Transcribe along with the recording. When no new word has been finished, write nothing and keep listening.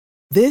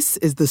This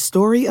is the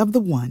story of the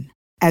one.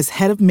 As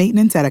head of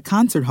maintenance at a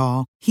concert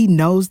hall, he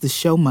knows the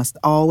show must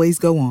always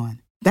go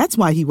on. That's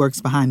why he works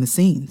behind the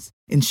scenes,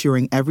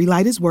 ensuring every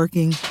light is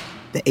working,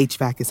 the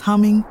HVAC is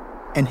humming,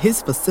 and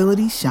his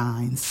facility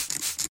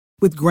shines.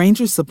 With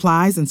Grainger's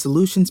supplies and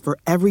solutions for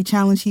every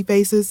challenge he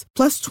faces,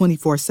 plus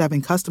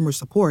 24/7 customer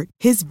support,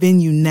 his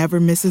venue never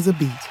misses a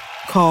beat.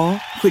 Call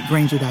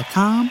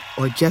quickgrainger.com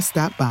or just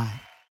stop by.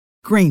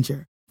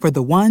 Grainger, for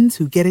the ones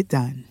who get it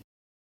done.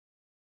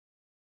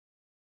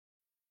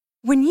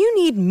 When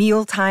you need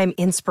mealtime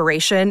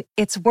inspiration,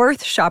 it's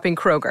worth shopping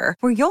Kroger,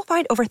 where you'll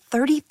find over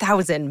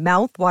 30,000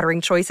 mouth-watering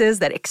choices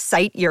that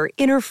excite your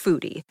inner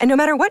foodie. And no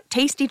matter what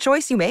tasty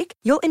choice you make,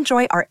 you'll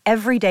enjoy our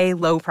everyday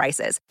low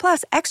prices,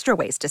 plus extra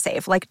ways to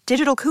save, like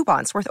digital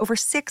coupons worth over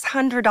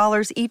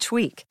 $600 each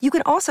week. You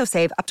can also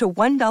save up to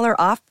 $1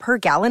 off per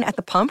gallon at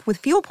the pump with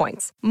fuel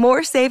points.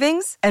 More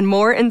savings and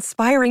more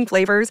inspiring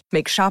flavors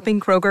make shopping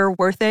Kroger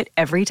worth it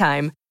every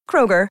time.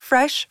 Kroger,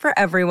 fresh for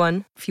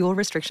everyone. Fuel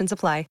restrictions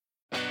apply.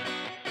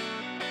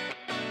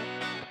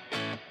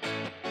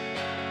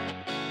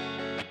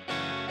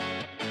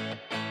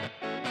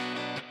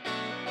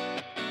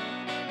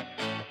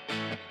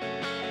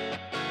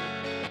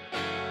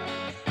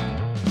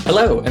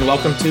 Hello, and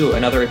welcome to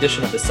another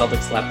edition of the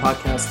Celtics Lab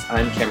podcast.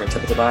 I'm Cameron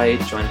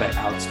Tepetabai, joined by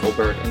Alex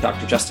Goldberg and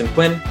Dr. Justin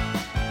Quinn.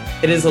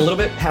 It is a little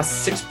bit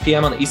past 6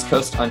 p.m. on the East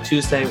Coast on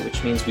Tuesday,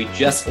 which means we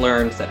just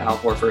learned that Al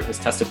Horford has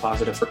tested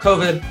positive for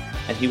COVID,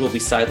 and he will be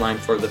sidelined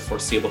for the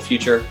foreseeable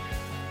future.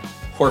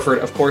 Horford,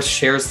 of course,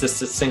 shares this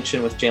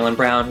distinction with Jaylen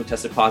Brown, who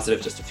tested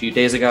positive just a few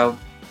days ago.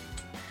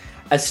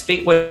 As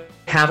fate would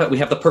have it, we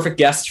have the perfect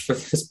guest for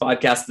this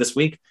podcast this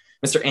week,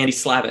 Mr. Andy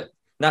Slavitt.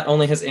 Not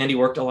only has Andy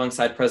worked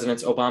alongside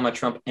Presidents Obama,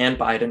 Trump, and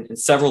Biden in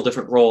several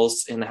different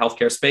roles in the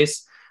healthcare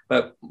space,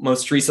 but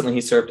most recently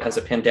he served as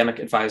a pandemic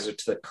advisor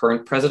to the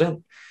current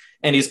president.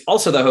 And he's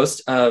also the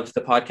host of the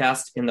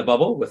podcast In the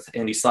Bubble with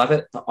Andy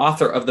Slavitt, the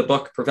author of the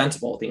book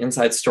Preventable, the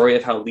inside story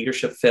of how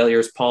leadership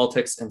failures,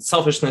 politics, and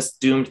selfishness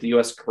doomed the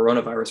U.S.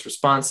 coronavirus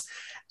response,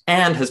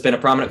 and has been a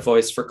prominent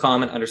voice for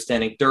common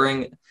understanding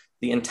during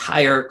the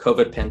entire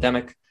COVID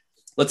pandemic.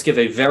 Let's give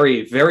a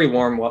very, very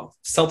warm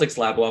Celtics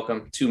Lab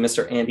welcome to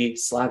Mr. Andy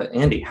Slavitt.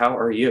 Andy, how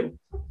are you?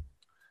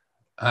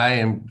 I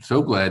am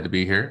so glad to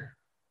be here.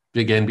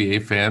 Big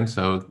NBA fan,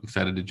 so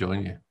excited to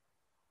join you.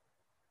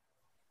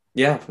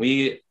 Yeah,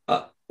 we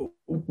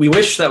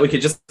wish that we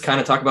could just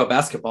kind of talk about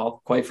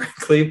basketball, quite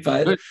frankly,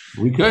 but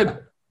we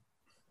could.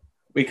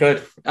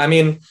 I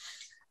mean,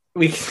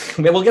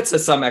 we'll get to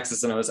some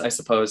X's and O's, I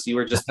suppose. You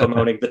were just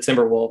bemoaning the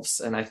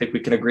Timberwolves, and I think we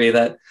can agree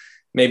that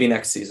maybe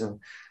next season.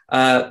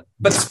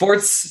 But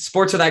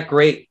sports are that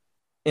great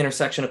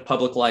intersection of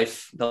public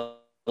life, the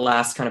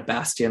last kind of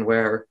bastion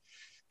where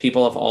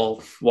people of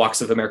all walks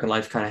of American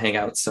life kind of hang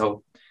out.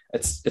 So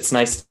it's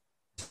nice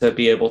to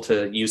be able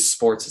to use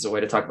sports as a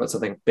way to talk about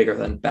something bigger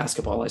than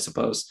basketball, I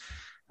suppose.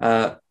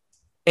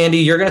 Andy,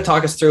 you're going to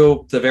talk us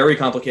through the very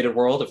complicated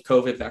world of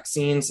COVID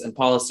vaccines and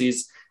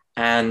policies.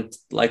 And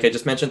like I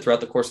just mentioned,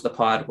 throughout the course of the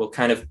pod, we'll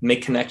kind of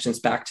make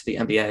connections back to the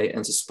NBA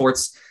and to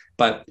sports,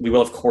 but we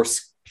will, of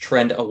course,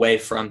 trend away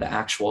from the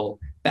actual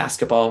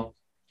basketball.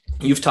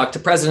 You've talked to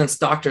presidents,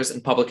 doctors,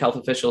 and public health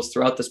officials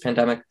throughout this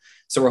pandemic.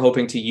 So we're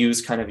hoping to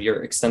use kind of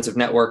your extensive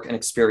network and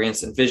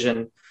experience and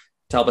vision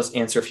to help us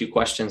answer a few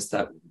questions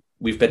that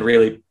we've been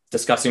really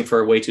discussing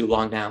for way too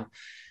long now.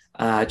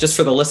 Just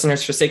for the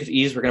listeners, for sake of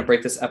ease, we're going to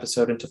break this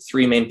episode into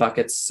three main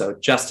buckets. So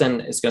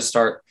Justin is going to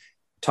start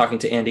talking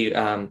to Andy.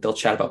 They'll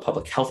chat about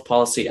public health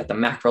policy at the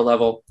macro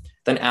level.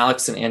 Then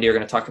Alex and Andy are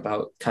going to talk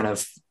about kind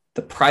of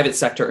the private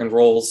sector and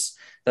roles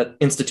that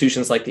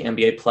institutions like the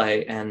NBA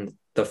play and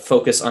the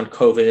focus on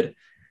COVID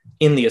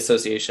in the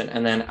association.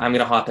 And then I'm going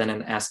to hop in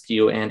and ask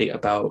you, Andy,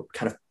 about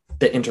kind of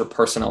the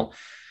interpersonal.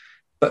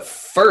 But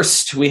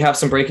first, we have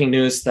some breaking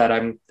news that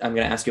I'm going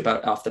to ask you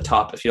about off the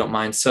top, if you don't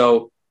mind.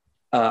 So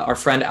our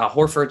friend Al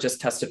Horford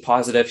just tested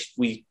positive.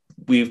 We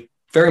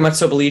very much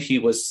so believe he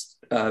was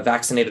a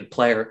vaccinated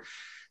player.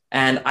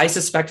 And I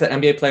suspect that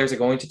NBA players are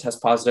going to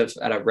test positive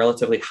at a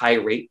relatively high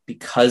rate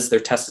because they're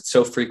tested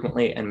so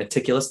frequently and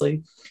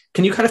meticulously.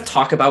 Can you kind of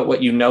talk about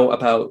what you know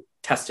about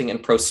testing in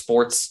pro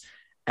sports,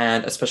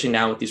 and especially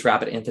now with these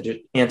rapid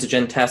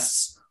antigen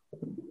tests,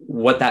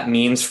 what that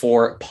means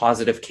for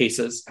positive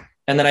cases?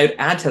 And then I'd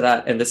add to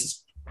that, and this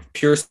is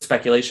pure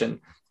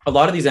speculation, a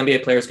lot of these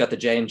NBA players got the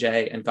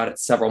J&J and got it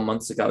several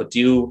months ago. Do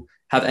you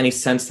have any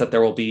sense that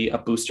there will be a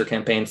booster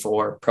campaign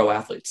for pro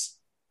athletes?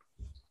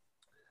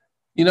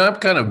 You know, I've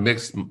kind of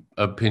mixed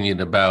opinion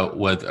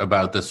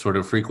about this sort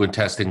of frequent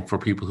testing for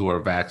people who are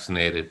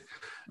vaccinated.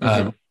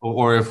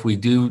 Or if we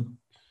do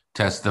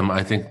test them,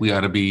 I think we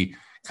ought to be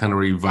kind of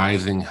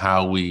revising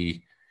how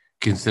we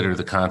consider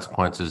the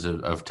consequences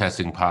of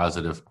testing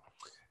positive.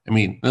 I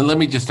mean, let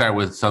me just start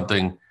with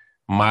something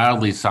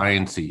mildly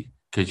sciencey,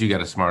 because you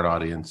got a smart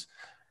audience.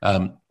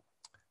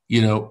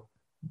 You know,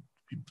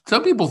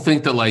 some people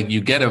think that like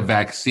you get a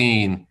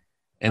vaccine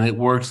and it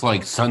works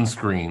like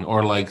sunscreen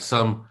or like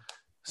some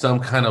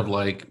kind of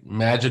like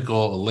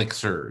magical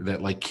elixir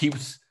that like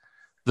keeps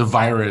the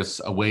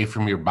virus away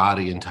from your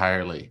body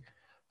entirely.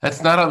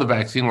 That's not how the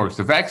vaccine works.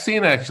 The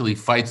vaccine actually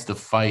fights the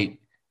fight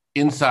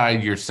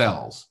inside your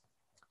cells,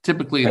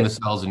 typically in the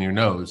cells in your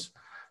nose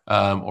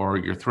or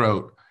your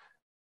throat.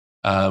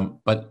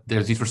 But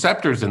there's these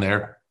receptors in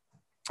there,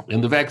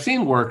 and the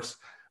vaccine works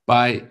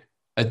by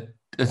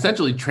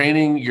essentially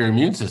training your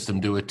immune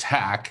system to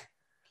attack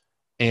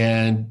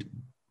and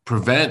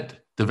prevent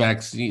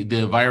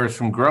the virus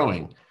from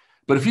growing.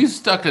 But if you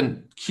stuck a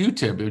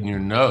Q-tip in your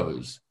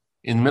nose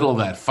in the middle of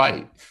that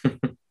fight,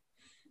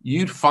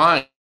 you'd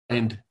find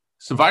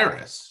some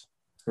virus.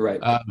 Right.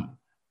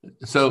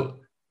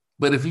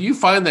 But if you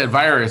find that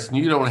virus and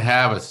you don't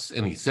have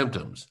any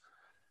symptoms,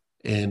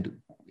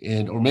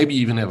 or maybe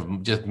even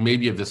have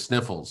the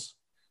sniffles,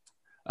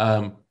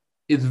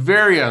 it's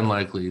very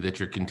unlikely that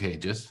you're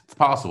contagious. It's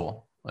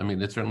possible. I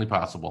mean, it's certainly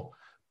possible,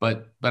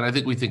 but I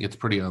think we think it's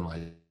pretty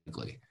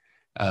unlikely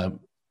that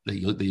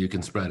you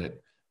can spread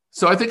it.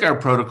 So I think our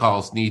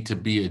protocols need to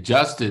be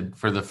adjusted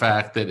for the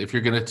fact that if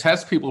you're going to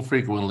test people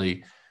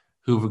frequently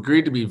who've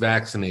agreed to be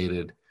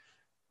vaccinated,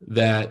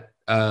 that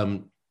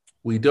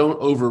we don't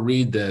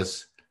overread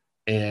this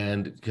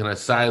and kind of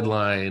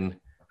sideline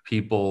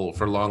people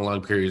for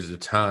long periods of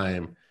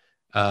time.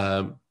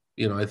 I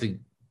think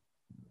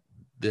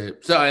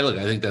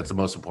I think that's the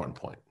most important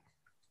point.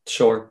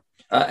 Sure.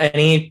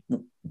 Any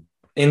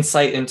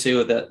insight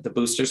into the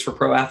boosters for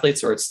pro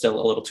athletes, or it's still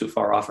a little too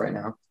far off right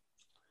now?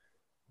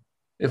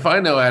 If I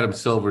know Adam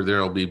Silver,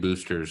 there will be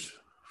boosters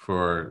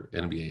for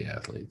NBA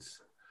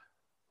athletes.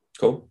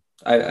 Cool.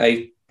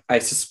 I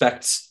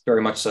suspect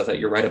very much so that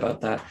you're right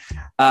about that.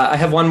 I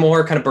have one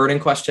more kind of burning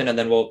question, and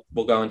then we'll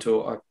go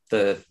into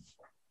the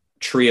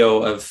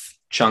trio of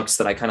chunks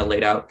that I kind of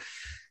laid out.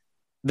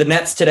 The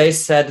Nets today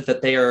said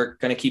that they are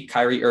going to keep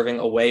Kyrie Irving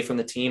away from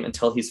the team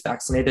until he's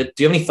vaccinated.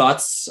 Do you have any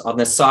thoughts on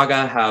this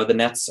saga, how the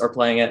Nets are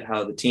playing it,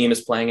 how the team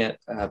is playing it,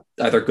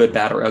 either good,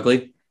 bad, or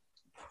ugly?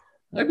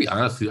 I'd be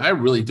honest with you, I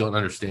really don't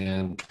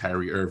understand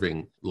Kyrie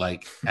Irving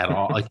at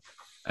all.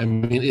 I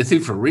mean, is he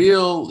for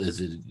real? Is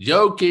it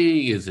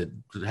jokey? Is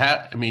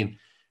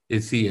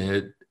he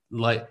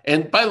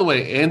and by the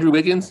way, Andrew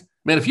Wiggins,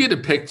 man, if you had to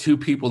pick two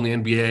people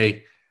in the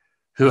NBA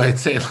who I'd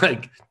say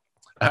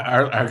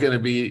are going to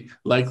be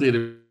likely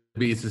to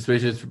be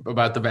suspicious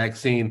about the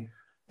vaccine,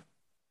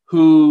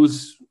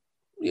 who's,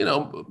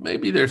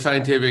 maybe their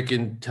scientific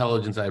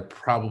intelligence, I'd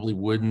probably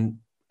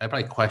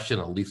question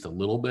at least a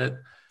little bit.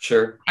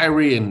 Sure.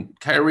 Kyrie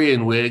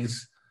and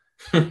Wiggs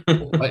might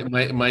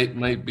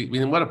be. I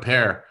mean, what a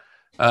pair.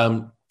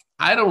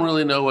 I don't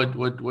really know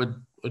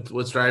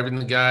what's driving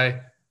the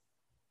guy.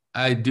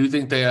 I do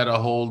think they ought to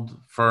hold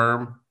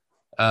firm.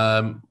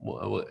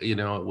 What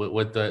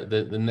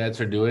the Nets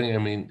are doing. I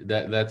mean,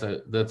 that's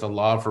a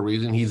law for a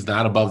reason. He's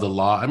not above the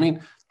law. I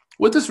mean,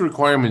 what this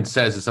requirement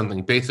says is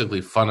something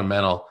basically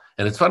fundamental,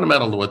 and it's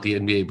fundamental to what the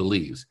NBA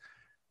believes.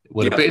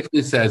 What it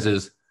basically says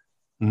is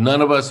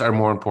none of us are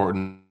more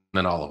important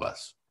than all of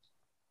us.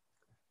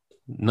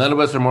 None of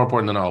us are more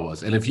important than all of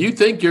us. And if you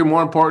think you're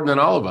more important than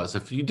all of us,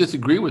 if you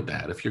disagree with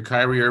that, if you're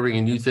Kyrie Irving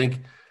and you think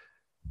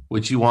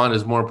what you want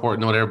is more important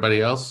than what everybody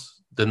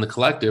else, than the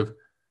collective,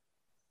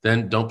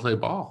 then don't play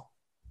ball.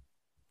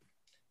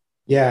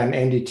 Yeah, and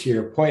Andy, to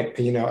your point,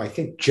 I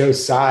think Joe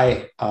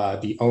Tsai,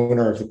 the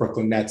owner of the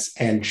Brooklyn Nets,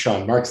 and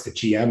Sean Marks, the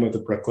GM of the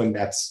Brooklyn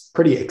Nets,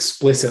 pretty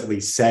explicitly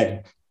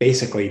said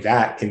basically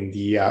that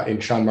in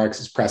Sean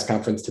Marks's press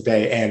conference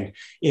today and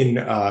in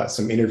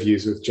some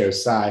interviews with Joe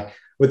Tsai.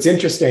 What's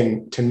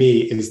interesting to me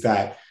is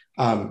that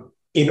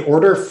in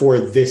order for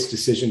this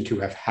decision to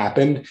have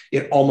happened,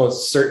 it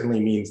almost certainly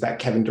means that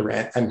Kevin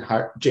Durant and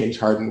James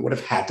Harden would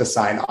have had to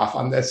sign off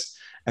on this.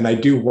 And I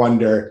do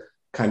wonder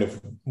kind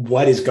of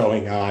what is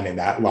going on in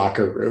that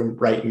locker room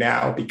right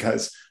now,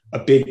 because a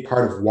big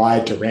part of why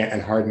Durant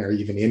and Harden are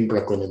even in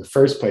Brooklyn in the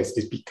first place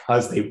is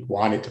because they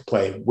wanted to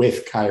play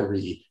with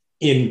Kyrie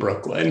in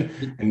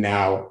Brooklyn. And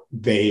now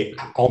they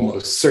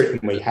almost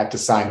certainly had to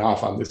sign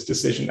off on this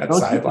decision that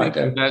sidelined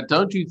him.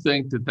 Don't you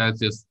think that's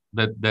just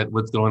that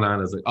what's going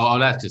on is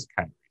that's just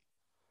Kyrie.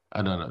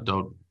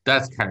 No,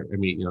 that's Kyrie. I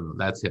mean,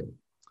 that's him.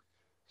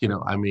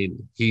 I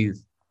mean,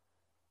 he's,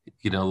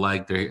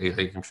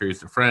 I'm sure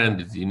he's a friend.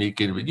 He's unique.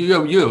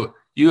 You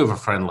have a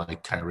friend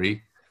like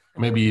Kyrie.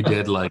 Maybe you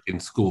did in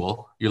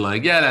school. You're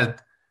like, yeah,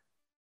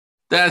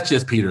 that's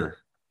just Peter.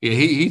 Yeah,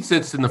 he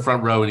sits in the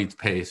front row and eats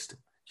paste.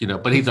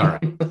 But he's all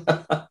right.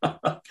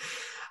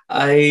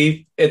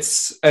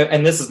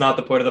 And this is not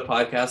the point of the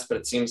podcast, but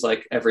it seems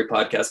like every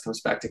podcast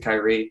comes back to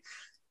Kyrie.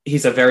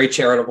 He's a very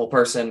charitable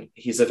person.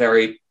 He's a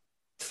very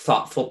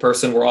thoughtful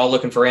person. We're all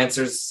looking for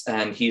answers,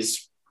 and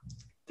he's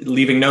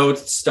leaving no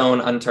stone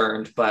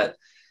unturned. But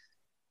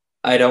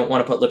I don't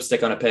want to put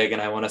lipstick on a pig,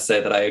 and I want to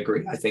say that I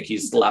agree. I think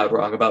he's loud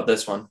wrong about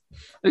this one.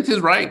 It's his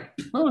right.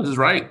 No, it's his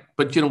right.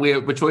 But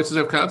but choices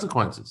have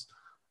consequences.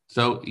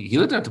 So he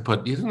doesn't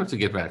have to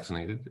get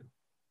vaccinated.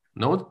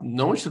 No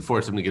one should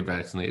force him to get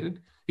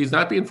vaccinated. He's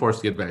not being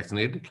forced to get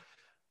vaccinated.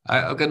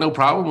 I've got no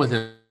problem with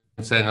him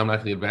saying I'm not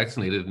going to get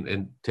vaccinated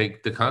and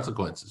take the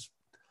consequences.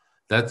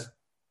 That's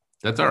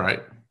all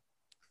right.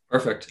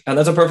 Perfect. And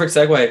that's a perfect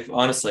segue,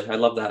 honestly. I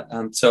love that.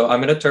 So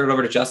I'm going to turn it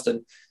over to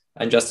Justin,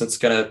 and Justin's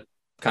going to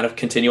kind of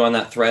continue on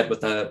that thread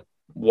with a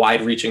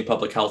wide-reaching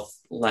public health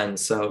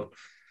lens. So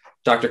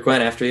Dr.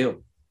 Quinn, after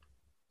you.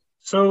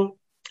 So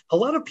a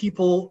lot of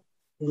people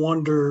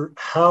wonder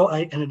how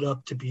I ended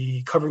up to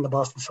be covering the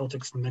Boston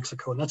Celtics in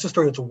Mexico. And that's a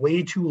story that's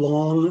way too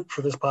long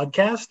for this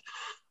podcast.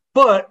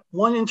 But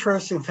one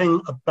interesting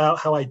thing about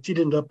how I did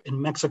end up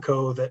in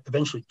Mexico that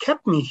eventually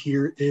kept me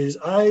here is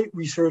I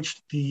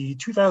researched the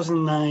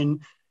 2009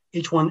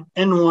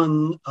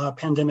 H1N1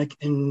 pandemic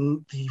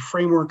in the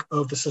framework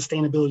of the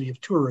sustainability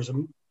of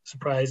tourism.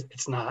 Surprise,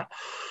 it's not,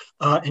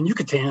 in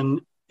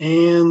Yucatan.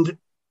 And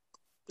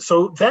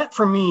so that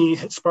for me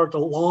had sparked a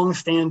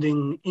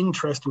long-standing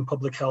interest in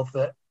public health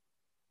that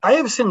I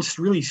have since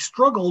really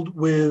struggled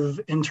with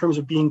in terms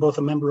of being both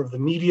a member of the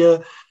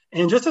media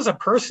and just as a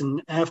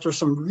person after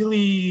some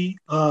really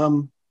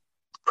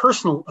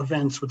personal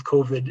events with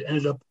COVID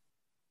ended up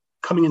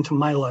coming into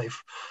my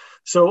life.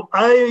 So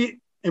I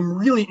am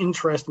really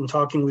interested in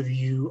talking with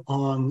you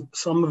on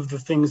some of the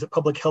things that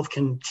public health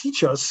can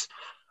teach us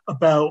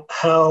about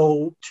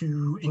how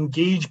to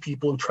engage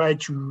people and try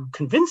to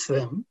convince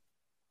them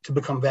to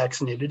become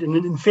vaccinated. And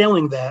in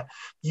failing that,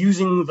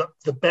 using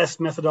the best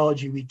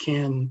methodology we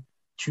can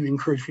to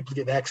encourage people to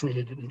get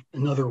vaccinated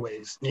in other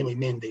ways, namely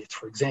mandates,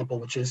 for example,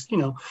 which is,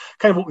 kind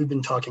of what we've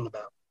been talking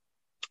about.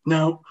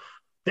 Now,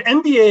 the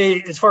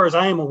NBA, as far as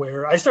I am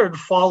aware, I started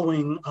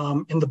following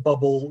in the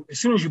bubble as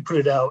soon as you put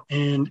it out.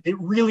 And it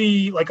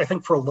really, I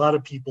think for a lot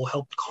of people,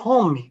 helped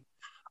calm me.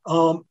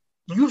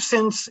 You've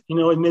since,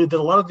 admitted that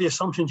a lot of the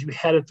assumptions you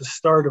had at the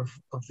start of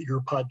your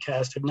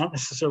podcast have not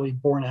necessarily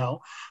borne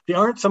out. They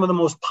aren't some of the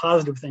most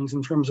positive things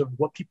in terms of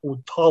what people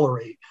would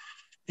tolerate.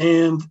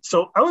 And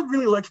so I would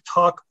really like to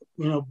talk,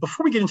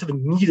 before we get into the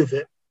meat of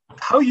it,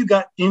 how you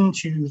got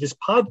into this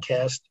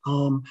podcast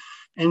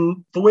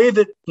and the way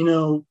that,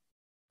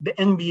 the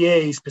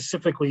NBA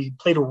specifically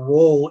played a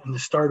role in the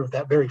start of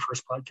that very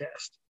first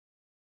podcast.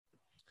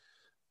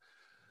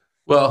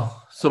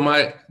 Well, so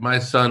my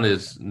son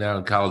is now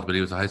in college, but he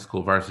was a high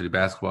school varsity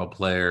basketball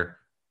player.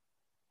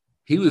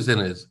 He goes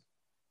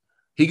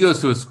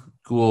to a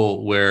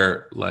school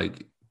where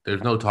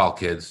there's no tall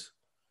kids.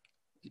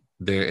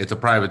 It's a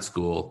private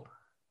school.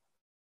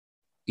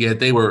 Yet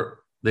they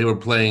were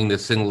playing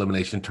this single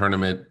elimination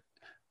tournament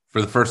for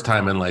the first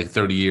time in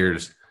 30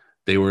 years.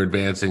 They were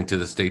advancing to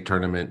the state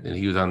tournament, and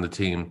he was on the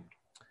team.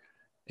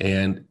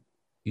 And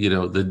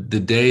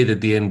the day that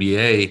the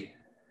NBA.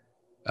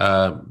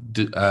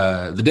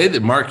 The day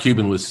that Mark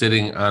Cuban was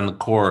sitting on the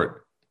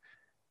court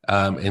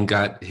and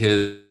got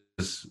his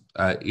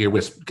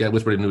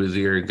whispered into his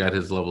ear and got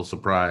his level of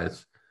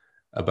surprise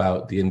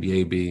about the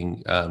NBA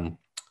being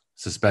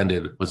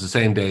suspended was the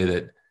same day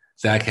that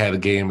Zach had a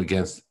game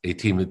against a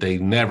team that they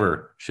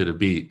never should have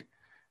beat.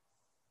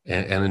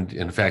 And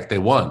in fact, they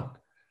won.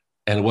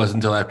 And it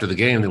wasn't until after the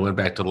game they went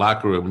back to the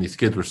locker room, and these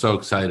kids were so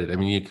excited. I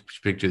mean, you can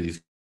picture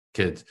these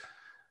kids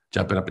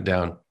jumping up and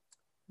down.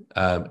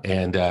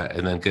 And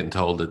then getting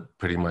told that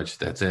pretty much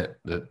that's it.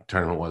 The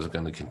tournament wasn't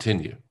going to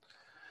continue.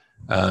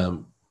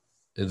 And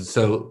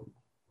so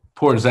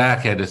poor Zach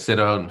had to sit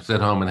home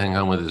and hang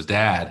on with his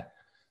dad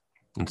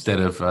instead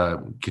of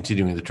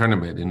continuing the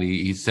tournament. And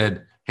he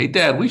said, "Hey,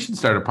 Dad, we should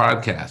start a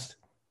podcast."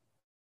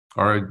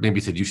 Or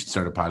maybe he said, "You should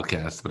start a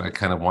podcast." But I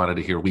kind of wanted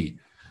to hear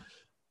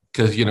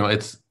because you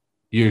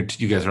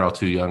guys are all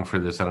too young for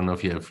this. I don't know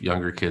if you have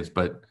younger kids,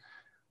 but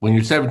when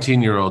your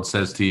 17-year-old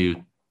says to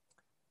you,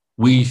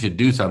 "We should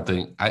do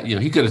something,"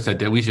 he could have said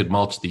that we should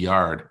mulch the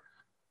yard,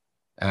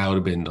 and I would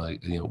have been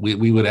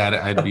we would add.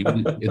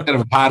 Instead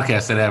of a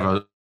podcast, I'd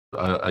have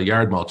a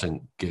yard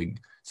mulching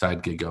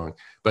side gig going.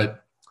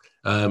 But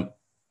I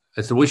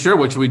said, "Well, sure.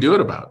 What should we do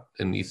it about?"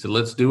 And he said,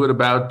 "Let's do it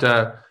about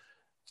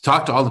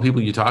talk to all the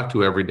people you talk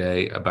to every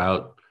day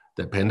about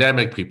the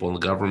pandemic, people in the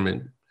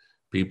government,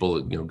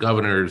 people,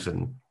 governors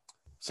and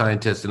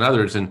scientists and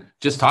others, and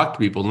just talk to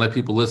people and let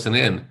people listen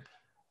in."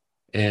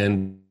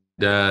 And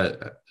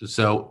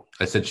so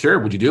I said, "Sure,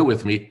 would you do it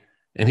with me?"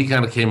 And he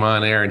kind of came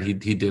on air and he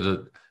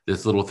did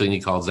this little thing he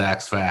called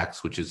Zach's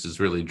Facts, which is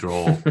this really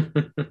droll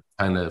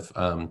kind of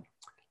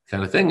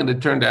thing. And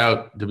it turned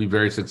out to be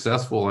very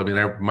successful. I mean,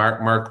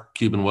 Mark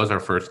Cuban was our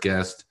first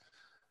guest.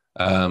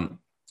 And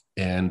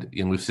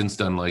we've since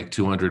done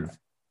 200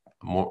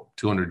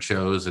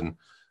 shows, and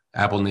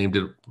Apple named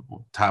it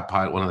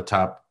one of the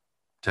top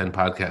 10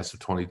 podcasts of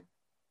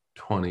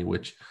 2020,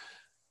 which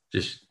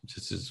just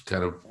is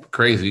kind of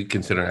crazy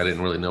considering I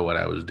didn't really know what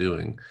I was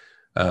doing.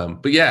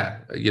 But yeah,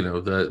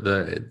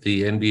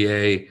 the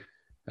NBA,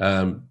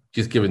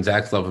 just given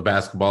Zach's love of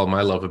basketball,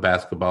 my love of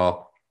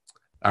basketball,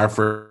 our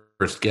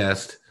first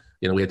guest,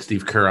 we had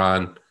Steve Kerr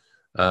on,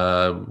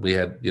 we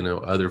had,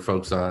 other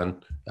folks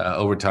on,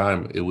 over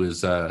time. There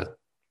was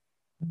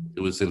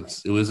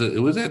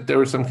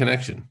some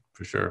connection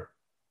for sure.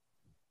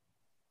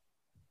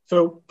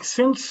 So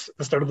since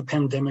the start of the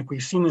pandemic,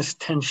 we've seen this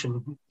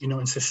tension,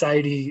 in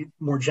society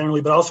more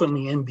generally, but also in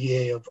the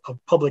NBA of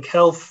public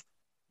health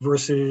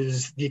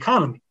versus the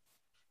economy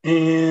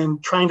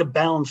and trying to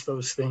balance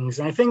those things.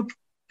 And I think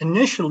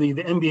initially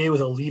the NBA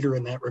was a leader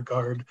in that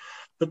regard,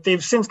 but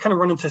they've since kind of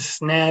run into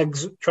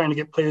snags trying to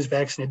get players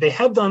vaccinated. They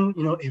have done,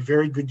 a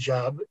very good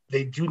job.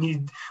 We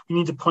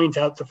need to point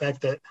out the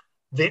fact that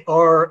they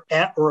are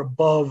at or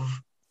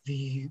above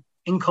the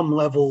income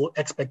level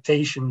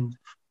expectation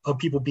of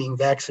people being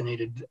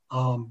vaccinated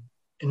in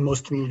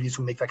most communities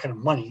who make that kind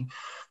of money.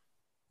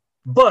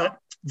 But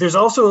there's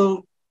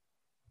also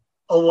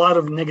a lot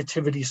of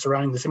negativity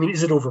surrounding this. I mean,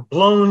 is it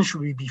overblown?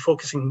 Should we be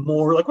focusing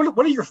more? Like,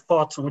 what are your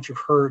thoughts on what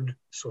you've heard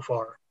so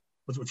far?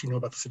 What you know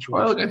about the situation?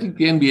 Well, I think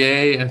the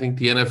NBA, I think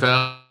the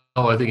NFL,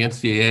 I think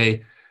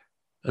NCAA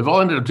have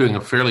all ended up doing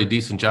a fairly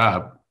decent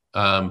job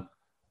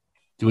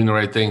doing the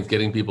right things,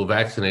 getting people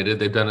vaccinated.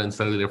 They've done it in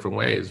slightly different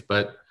ways,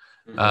 but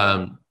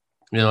and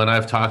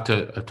I've talked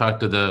to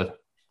the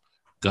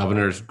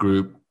governor's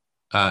group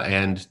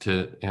and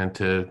to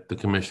the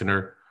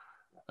commissioner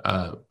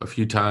a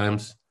few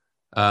times.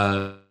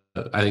 I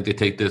think they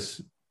take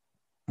this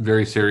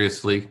very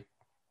seriously.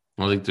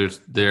 I think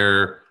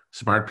they're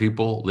smart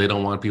people. They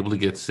don't want people to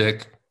get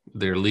sick.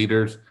 They're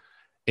leaders.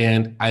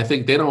 And I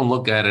think they don't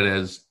look at it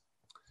as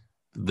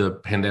the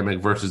pandemic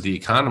versus the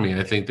economy.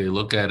 I think they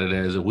look at it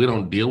as, if we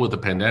don't deal with the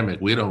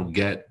pandemic, we don't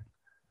get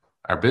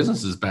our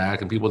businesses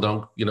back and people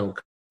don't,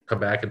 come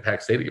back and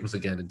pack stadiums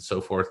again and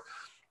so forth.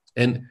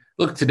 And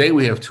look, today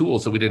we have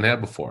tools that we didn't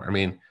have before. I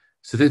mean,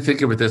 so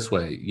think of it this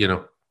way,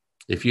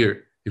 if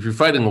you're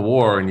fighting a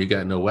war and you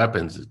got no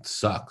weapons, it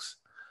sucks.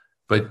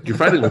 But you're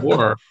fighting a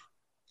war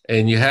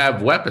and you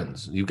have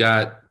weapons. You've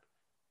got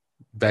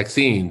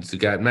vaccines, you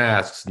got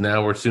masks.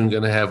 Now we're soon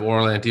going to have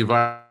oral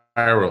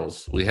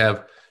antivirals. We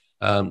have,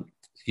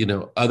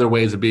 other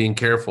ways of being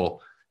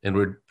careful and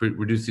we're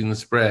reducing the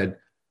spread.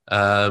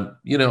 All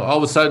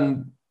of a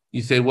sudden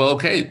you say, well,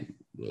 okay,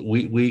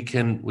 we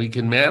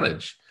can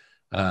manage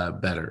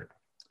better.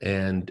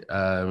 And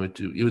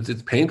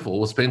it's painful. It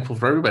was painful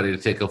for everybody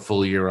to take a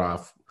full year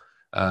off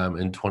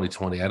in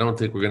 2020. I don't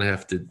think we're going to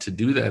have to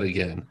do that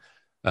again.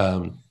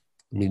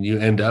 You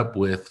end up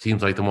with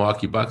teams like the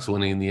Milwaukee Bucks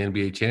winning the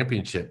NBA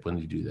championship when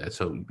you do that.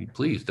 So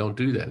please don't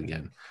do that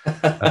again.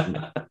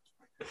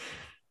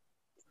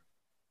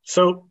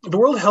 So the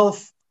World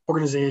Health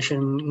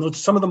Organization notes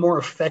some of the more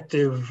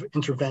effective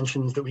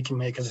interventions that we can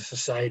make as a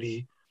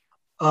society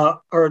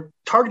are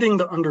targeting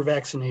the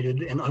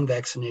under-vaccinated and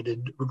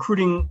unvaccinated,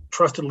 recruiting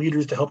trusted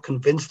leaders to help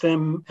convince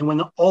them. And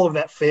when all of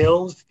that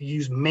fails,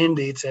 use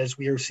mandates, as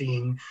we are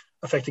seeing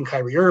affecting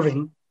Kyrie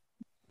Irving,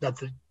 not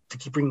to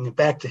keep bringing it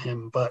back to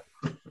him, but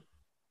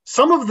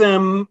some of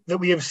them that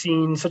we have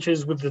seen, such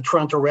as with the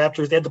Toronto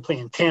Raptors, they had to play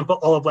in Tampa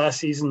all of last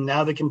season.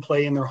 Now they can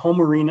play in their home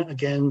arena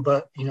again,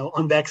 but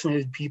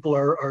unvaccinated people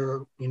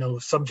are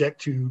subject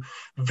to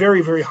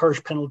very, very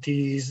harsh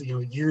penalties,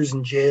 years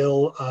in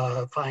jail,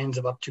 fines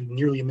of up to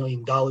nearly $1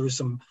 million,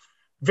 some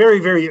very,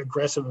 very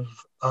aggressive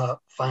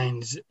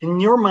fines. In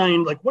your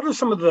mind, what are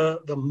some of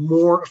the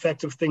more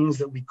effective things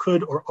that we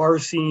could or are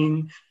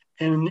seeing?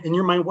 And in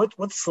your mind,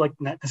 what's not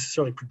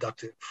necessarily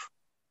productive?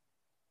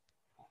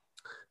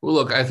 Well,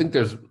 look, I think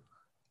there's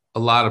a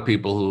lot of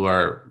people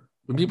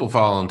people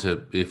fall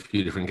into a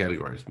few different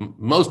categories.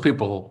 Most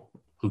people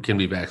who can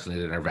be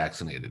vaccinated are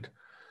vaccinated.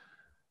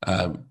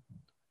 Then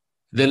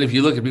if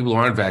you look at people who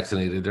aren't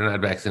vaccinated, they're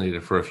not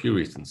vaccinated for a few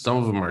reasons. Some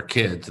of them are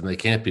kids and they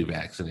can't be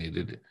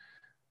vaccinated.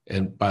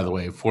 And by the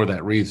way, for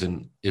that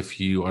reason, if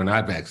you are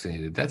not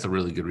vaccinated, that's a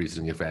really good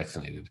reason to get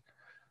vaccinated,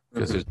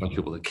 because there's a bunch of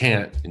people that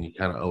can't, and you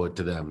kind of owe it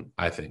to them,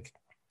 I think.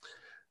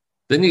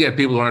 Then you get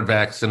people who aren't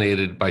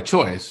vaccinated by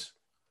choice.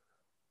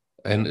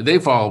 And they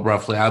fall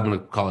roughly, I'm going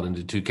to call it,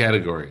 into two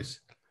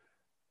categories.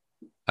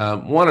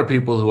 One are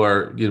people who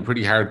are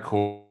pretty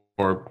hardcore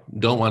or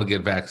don't want to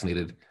get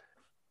vaccinated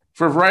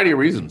for a variety of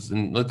reasons.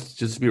 And let's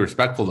just be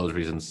respectful of those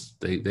reasons.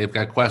 They've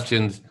got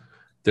questions.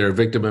 They're a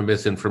victim of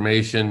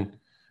misinformation.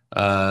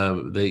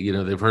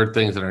 They've heard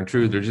things that aren't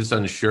true. They're just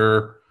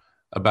unsure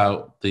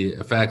about the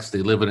effects.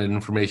 They live in an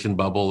information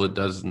bubble that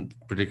doesn't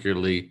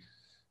particularly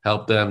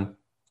help them.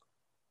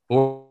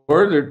 Or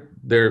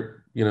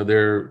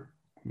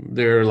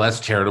they're less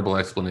charitable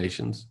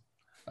explanations.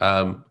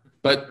 And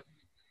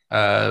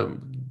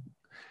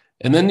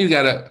then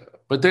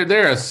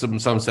there are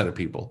some set of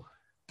people.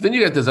 Then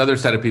you got this other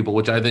set of people,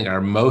 which I think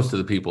are most of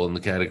the people in the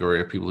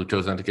category of people who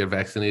chose not to get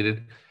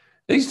vaccinated.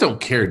 They just don't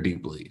care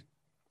deeply.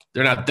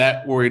 They're not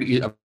that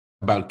worried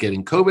about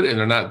getting COVID, and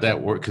they're not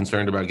that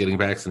concerned about getting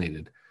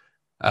vaccinated.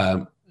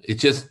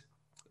 It's just,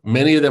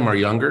 many of them are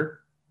younger.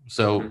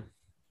 So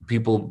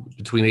people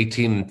between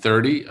 18 and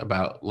 30,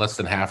 about less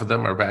than half of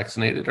them are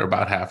vaccinated, or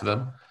about half of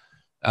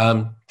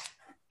them.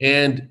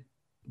 And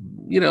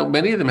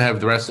many of them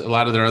have a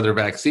lot of their other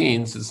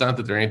vaccines. It's not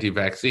that they're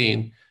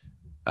anti-vaccine,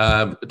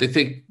 but they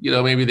think,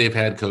 maybe they've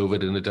had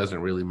COVID and it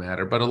doesn't really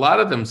matter. But a lot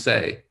of them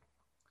say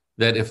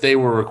that if they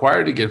were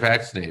required to get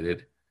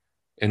vaccinated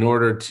in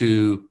order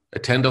to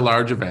attend a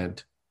large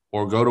event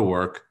or go to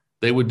work,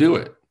 they would do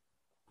it.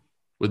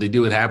 Would they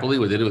do it happily?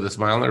 Would they do it with a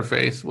smile on their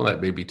face? Well,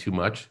 that may be too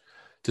much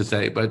to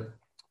say, but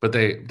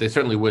they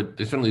certainly would.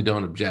 They certainly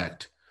don't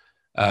object.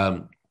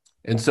 And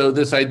so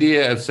this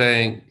idea of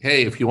saying,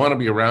 hey, if you want to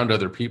be around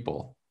other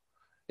people,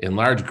 in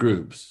large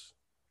groups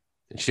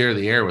and share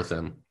the air with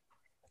them,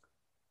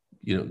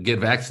 get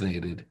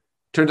vaccinated,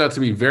 turns out to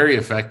be very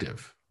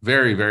effective,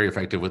 very, very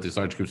effective with these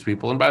large groups of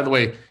people. And by the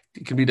way,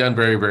 it can be done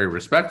very, very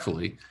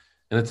respectfully.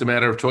 And it's a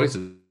matter of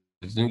choices.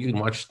 You can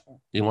watch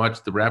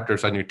the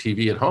Raptors on your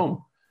TV at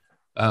home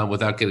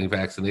without getting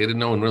vaccinated.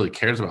 No one really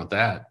cares about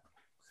that.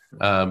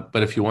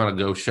 But if you want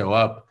to go show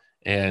up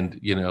and,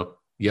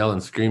 yell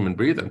and scream and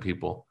breathe on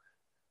people,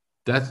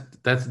 that's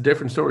a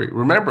different story.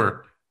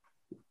 Remember,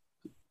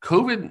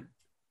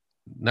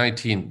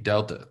 COVID-19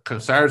 Delta,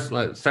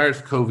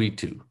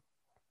 SARS-CoV-2,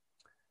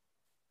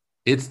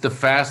 it's the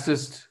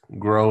fastest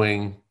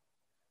growing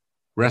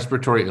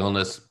respiratory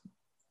illness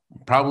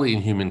probably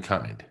in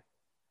humankind.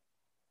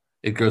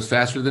 It grows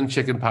faster than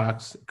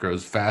chickenpox. It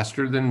grows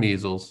faster than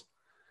measles.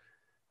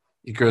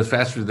 It grows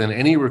faster than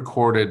any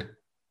recorded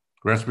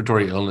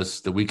respiratory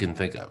illness that we can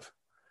think of.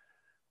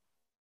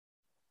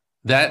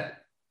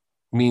 That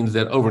means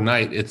that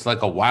overnight, it's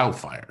like a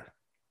wildfire.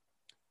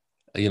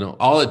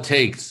 All it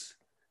takes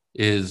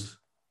is,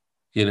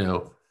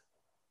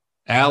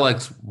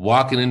 Alex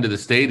walking into the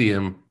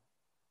stadium,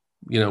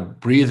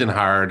 breathing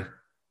hard,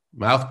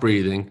 mouth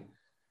breathing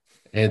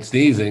and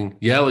sneezing,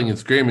 yelling and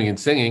screaming and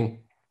singing.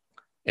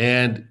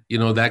 And,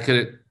 that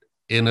could,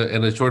 in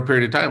a short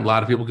period of time, a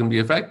lot of people can be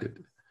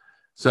affected.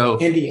 So,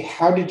 Andy,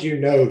 how did you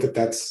know that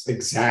that's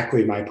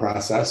exactly my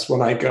process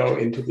when I go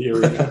into the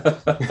arena?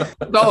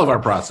 It's all of our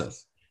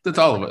process. It's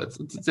all of us.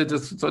 It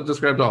just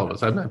described all of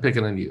us. I'm not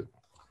picking on you.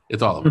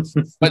 It's all of us.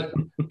 But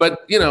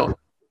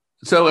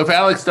so if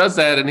Alex does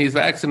that and he's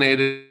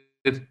vaccinated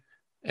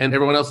and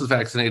everyone else is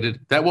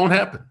vaccinated, that won't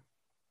happen.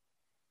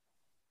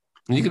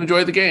 And you can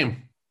enjoy the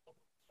game.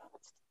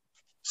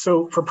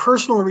 So for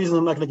personal reasons,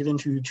 I'm not going to get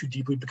into too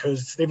deeply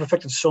because they've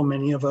affected so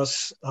many of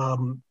us.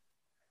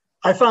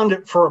 I found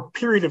it for a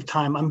period of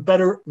time. I'm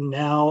better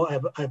now.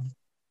 I've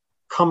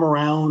come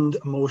around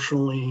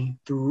emotionally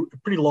through a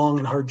pretty long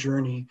and hard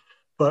journey.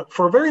 But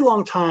for a very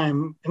long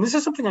time, and this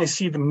is something I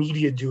see the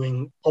media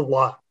doing a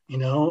lot,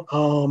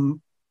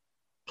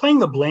 playing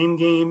the blame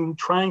game,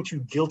 trying to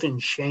guilt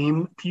and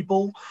shame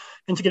people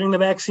into getting the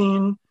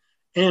vaccine.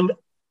 And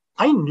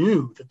I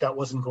knew that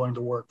wasn't going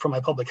to work from my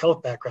public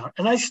health background.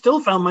 And I still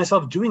found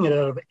myself doing it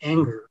out of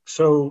anger.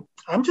 So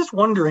I'm just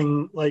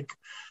wondering,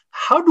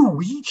 how do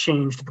we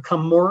change to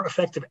become more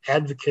effective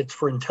advocates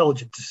for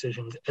intelligent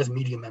decisions as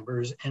media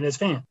members and as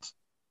fans?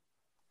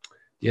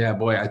 Yeah,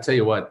 boy, I tell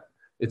you what,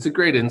 it's a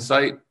great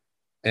insight.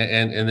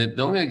 And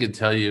the only thing I can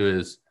tell you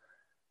is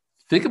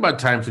think about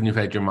times when you've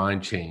had your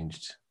mind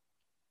changed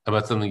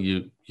about something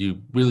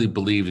you really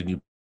believed and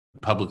you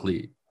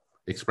publicly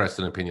expressed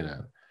an opinion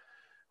on,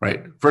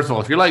 right? First of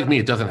all, if you're like me,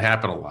 it doesn't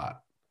happen a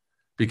lot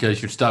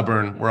because you're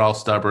stubborn. We're all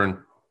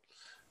stubborn.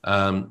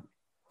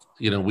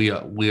 We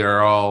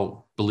are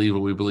all believe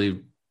what we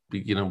believe,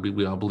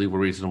 we all believe we're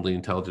reasonably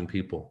intelligent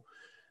people.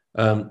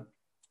 But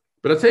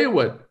I'll tell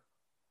you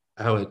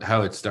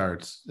how it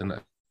starts.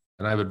 And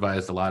I've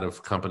advised a lot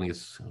of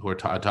companies who are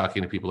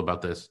talking to people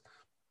about this,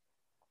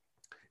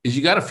 is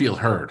you got to feel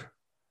heard.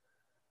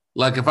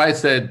 Like if I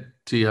said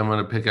to you, I'm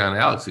going to pick on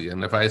Alex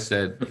again. If I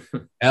said,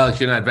 Alex,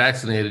 you're not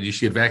vaccinated, you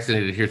should get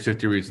vaccinated. Here's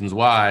 50 reasons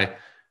why.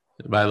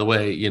 By the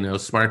way,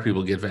 smart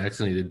people get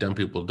vaccinated, dumb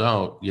people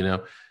don't,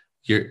 and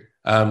you're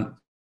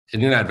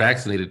not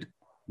vaccinated,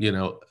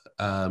 it's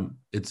not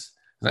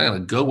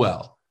going to go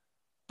well.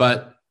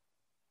 But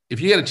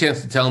if you get a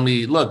chance to tell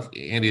me, look,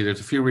 Andy,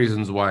 there's a few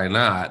reasons why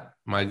not.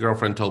 My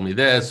girlfriend told me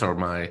this, or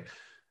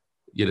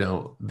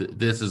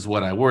this is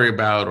what I worry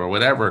about, or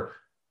whatever.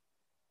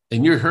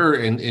 And you're her,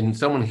 and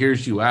someone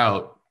hears you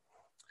out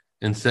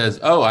and says,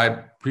 oh, I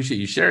appreciate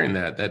you sharing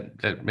that.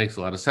 That makes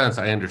a lot of sense.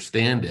 I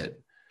understand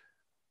it.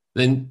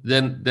 Then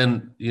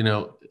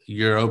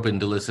you're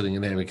open to listening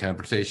and having a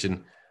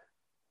conversation.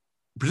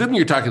 Presuming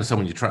you're talking to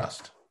someone you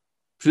trust.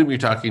 Presuming you're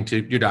talking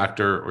to your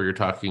doctor or you're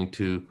talking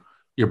to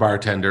your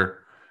bartender.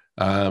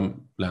 No,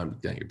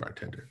 not your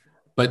bartender.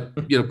 But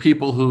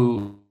people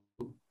who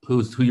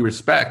you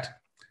respect,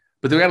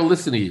 but they've got to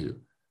listen to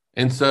you.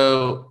 And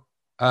so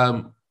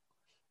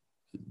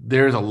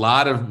there's a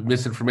lot of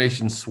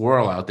misinformation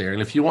swirl out there.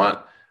 And if you want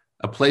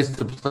a place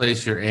to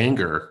place your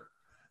anger,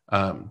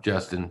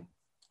 Justin,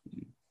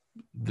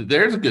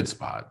 there's a good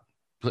spot.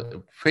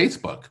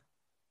 Facebook.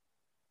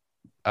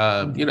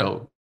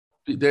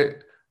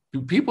 There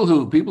people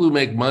who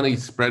make money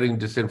spreading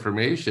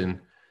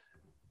disinformation.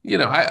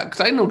 Because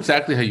I know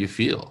exactly how you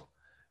feel.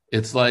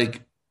 It's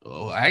like,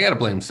 oh, I got to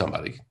blame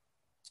somebody.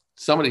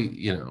 Somebody's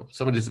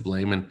to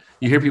blame. And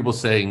you hear people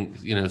saying,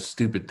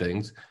 stupid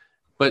things.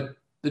 But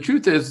the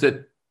truth is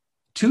that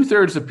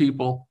 2/3 of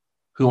people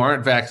who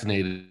aren't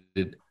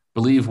vaccinated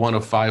believe one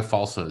of 5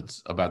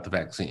 falsehoods about the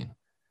vaccine.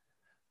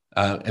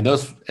 And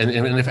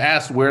if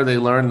asked where they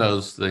learn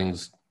those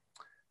things,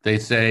 they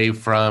say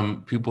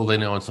from people they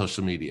know on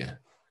social media.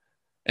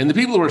 And the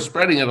people who are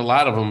spreading it, a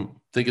lot of them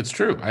think it's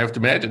true. I have to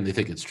imagine they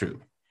think it's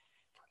true.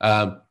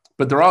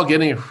 But they're all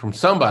getting it from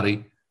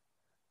somebody,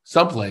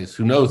 someplace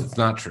who knows it's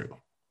not true.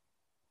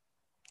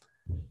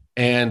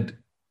 And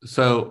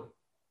so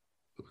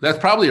that's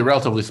probably a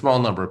relatively small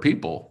number of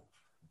people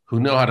who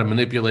know how to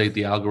manipulate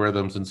the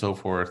algorithms and so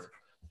forth.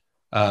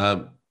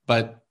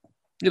 But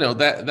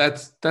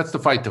that's the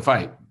fight to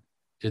fight.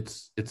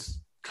 It's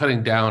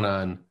cutting down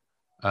on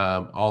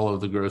all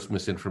of the gross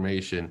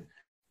misinformation,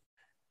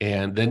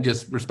 and then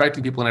just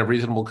respecting people and have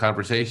reasonable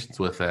conversations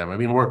with them. I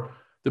mean,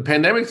 the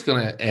pandemic's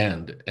going to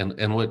end,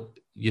 and what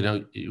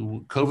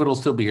COVID will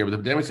still be here, but the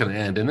pandemic's going to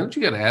end. And then what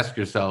you got to ask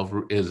yourself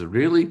is,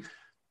 really,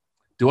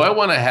 do I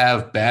want to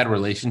have bad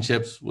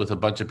relationships with a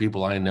bunch of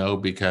people I know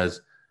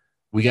because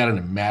we got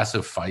into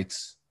massive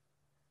fights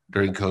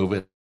during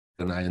COVID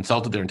and I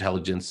insulted their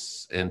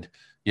intelligence, and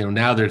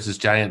now there's this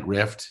giant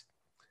rift?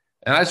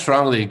 And I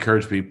strongly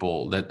encourage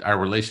people that our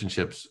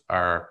relationships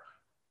are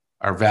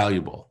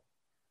valuable,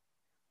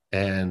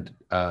 and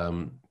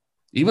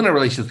even our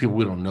relationships with people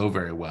we don't know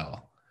very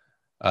well.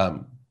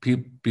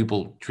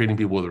 People treating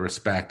people with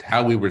respect,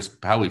 how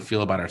we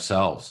feel about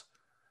ourselves.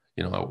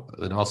 In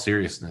all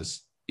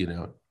seriousness,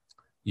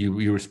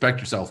 you respect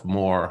yourself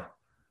more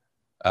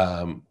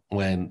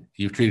when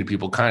you've treated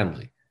people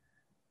kindly.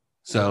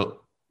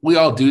 So we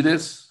all do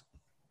this.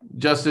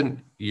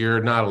 Justin,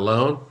 you're not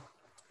alone.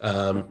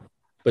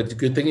 But the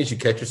good thing is you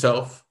catch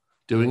yourself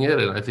doing it.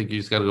 And I think you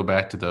just got to go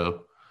back to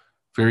the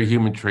very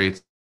human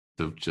traits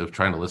of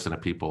trying to listen to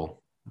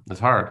people. It's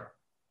hard.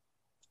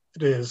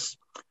 It is.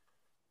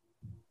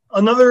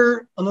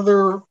 Another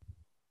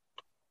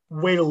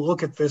way to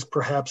look at this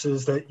perhaps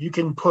is that you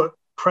can put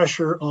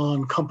pressure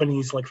on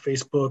companies like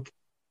Facebook,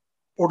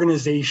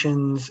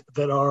 organizations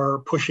that are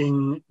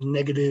pushing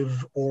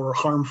negative or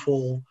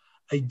harmful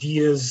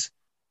ideas.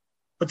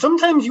 But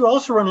sometimes you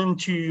also run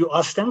into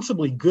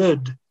ostensibly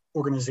good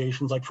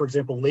organizations, like, for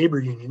example, labor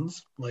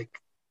unions, like,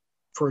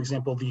 for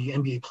example, the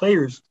NBA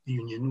Players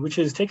Union, which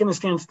has taken a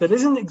stance that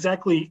isn't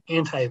exactly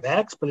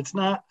anti-vax, but it's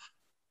not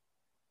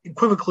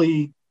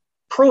equivocally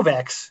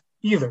pro-vax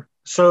either.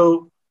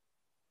 So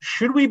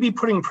should we be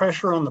putting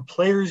pressure on the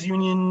Players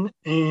Union?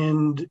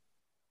 And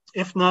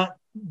if not,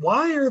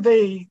 why are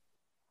they,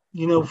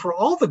 for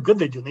all the good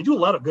they do a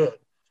lot of good,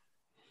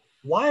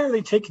 why are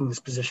they taking this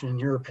position, in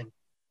your opinion?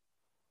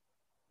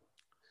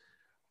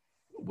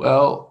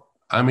 Well,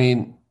 I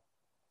mean,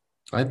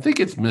 I think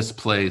it's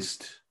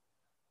misplaced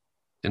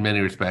in many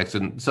respects,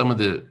 and some of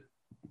the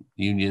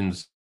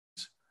unions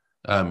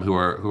who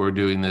are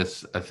doing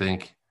this, I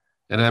think,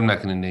 and I'm not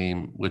going to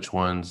name which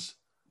ones,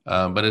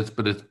 but it's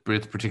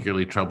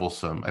particularly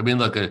troublesome. I mean,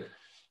 look, a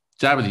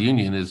job of the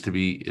union is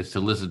to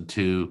listen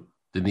to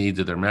the needs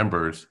of their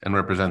members and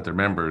represent their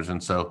members,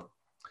 and so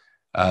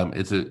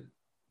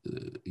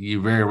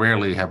you very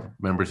rarely have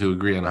members who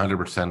agree on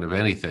 100% of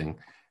anything.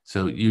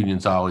 So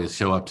unions always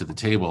show up to the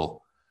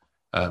table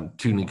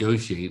to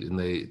negotiate, and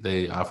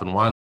they often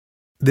want.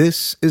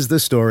 This is the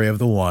story of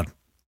the one.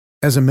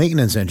 As a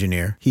maintenance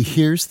engineer, he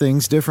hears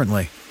things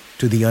differently.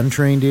 To the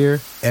untrained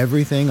ear,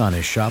 everything on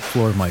his shop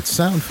floor might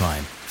sound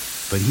fine,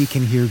 but he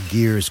can hear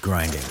gears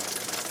grinding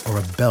or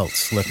a belt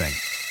slipping.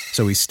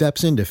 So he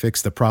steps in to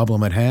fix the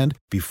problem at hand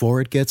before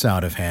it gets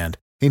out of hand.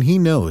 And he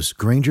knows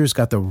Grainger's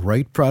got the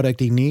right product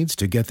he needs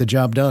to get the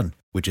job done,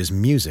 which is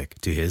music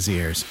to his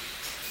ears.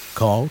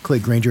 Call,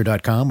 click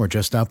Grainger.com, or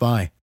just stop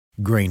by.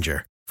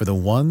 Grainger, for the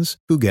ones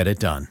who get it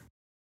done.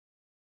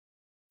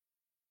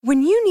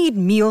 When you need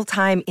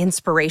mealtime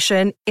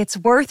inspiration, it's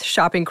worth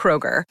shopping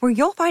Kroger, where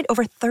you'll find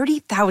over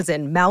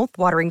 30,000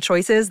 mouth-watering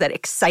choices that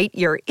excite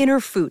your inner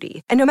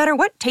foodie. And no matter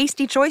what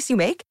tasty choice you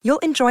make, you'll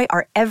enjoy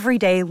our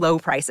everyday low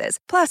prices,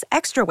 plus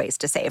extra ways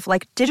to save,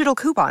 like digital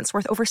coupons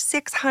worth over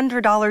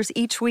 $600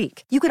 each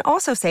week. You can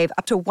also save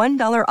up to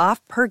 $1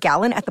 off per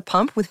gallon at the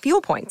pump with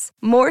fuel points.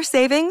 More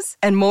savings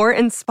and more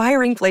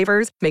inspiring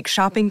flavors make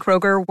shopping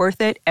Kroger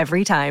worth it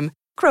every time.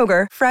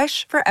 Kroger,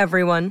 fresh for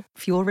everyone.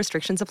 Fuel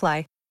restrictions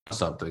apply.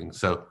 Something.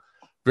 So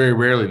very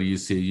rarely do you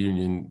see a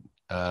union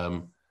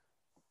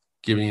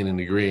giving in and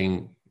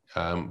agreeing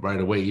right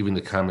away, even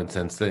the common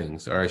sense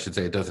things. Or I should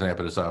say, it doesn't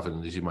happen as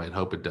often as you might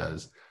hope it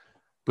does.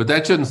 But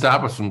that shouldn't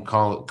stop us from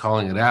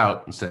calling it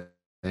out and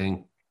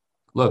saying,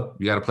 look,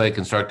 you got to play a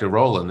constructive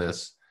role in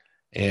this.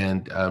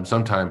 And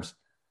sometimes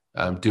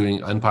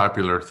doing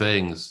unpopular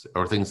things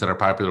or things that are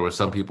popular with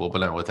some people but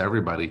not with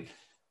everybody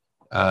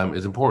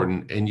is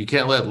important. And you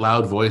can't let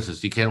loud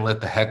voices, you can't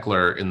let the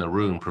heckler in the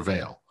room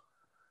prevail.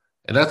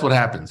 And that's what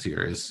happens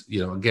here is,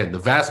 again, the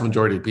vast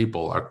majority of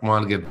people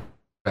want to get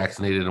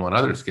vaccinated and want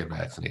others to get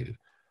vaccinated.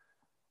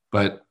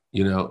 But,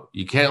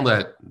 you can't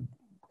let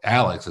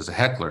Alex as a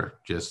heckler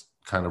just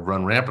kind of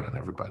run rampant on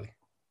everybody.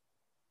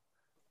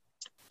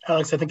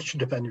 Alex, I think you should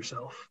defend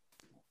yourself.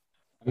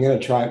 I'm going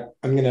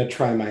to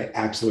try my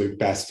absolute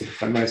best to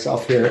defend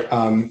myself here.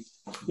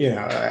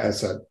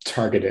 As a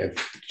targeted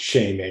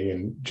shaming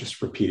and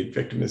just repeated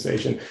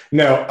victimization.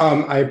 No,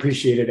 I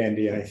appreciate it,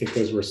 Andy, and I think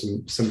those were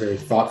some very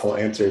thoughtful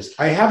answers.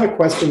 I have a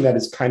question that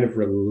is kind of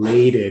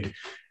related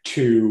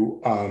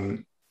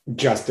to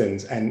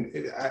Justin's,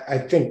 and I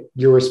think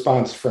your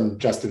response from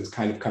Justin's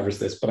kind of covers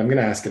this, but I'm going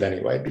to ask it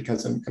anyway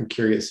because I'm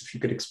curious if you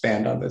could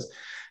expand on this.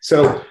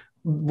 So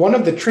one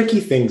of the tricky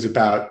things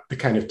about the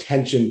kind of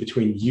tension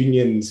between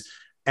unions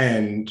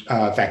and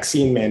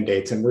vaccine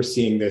mandates. And we're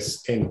seeing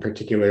this in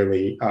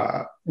particularly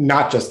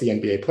not just the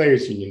NBA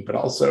Players Union, but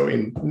also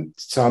in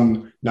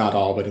some, not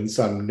all, but in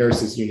some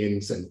nurses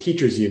unions and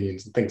teachers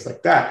unions and things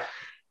like that,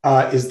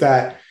 is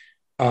that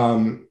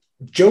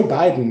Joe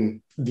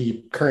Biden,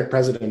 the current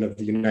president of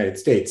the United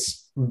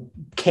States,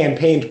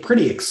 campaigned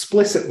pretty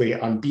explicitly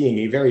on being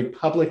a very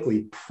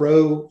publicly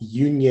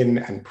pro-union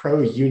and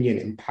pro-union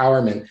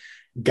empowerment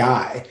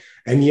guy.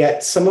 And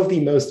yet some of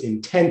the most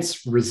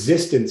intense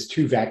resistance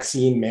to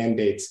vaccine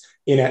mandates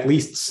in at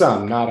least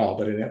some, not all,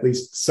 but in at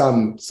least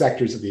some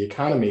sectors of the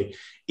economy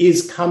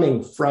is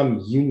coming from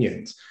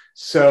unions.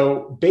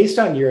 So based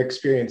on your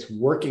experience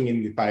working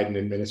in the Biden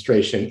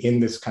administration in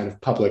this kind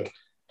of public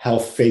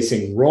health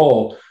facing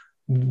role,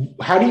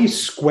 how do you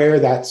square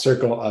that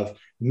circle of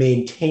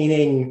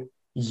maintaining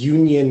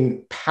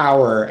union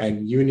power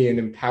and union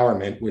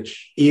empowerment,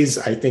 which is,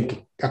 I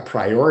think, a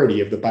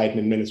priority of the Biden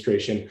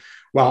administration,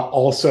 while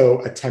also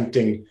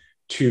attempting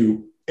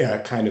to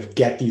kind of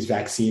get these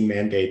vaccine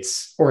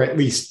mandates, or at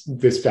least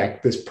this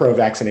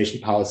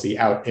pro-vaccination policy,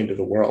 out into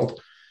the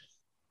world?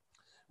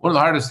 One of the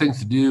hardest things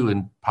to do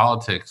in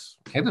politics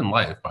and in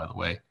life, by the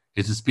way,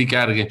 is to speak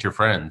out against your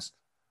friends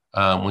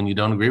when you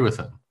don't agree with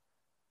them.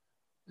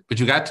 But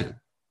you got to.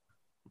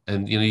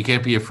 And, you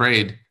can't be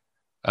afraid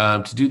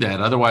to do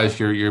that. Otherwise,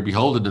 you're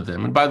beholden to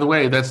them. And by the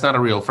way, that's not a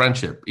real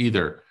friendship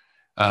either.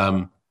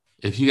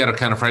 If you got a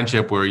kind of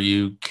friendship where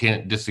you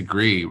can't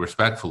disagree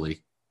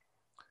respectfully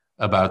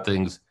about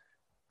things,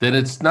 then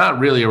it's not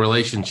really a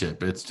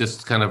relationship. It's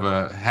just kind of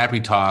a happy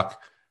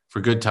talk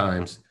for good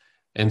times.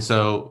 And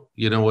so,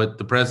 what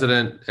the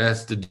president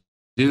has to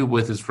do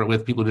with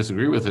people who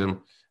disagree with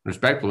him,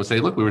 respectful, and say,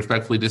 look, we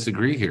respectfully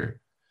disagree here.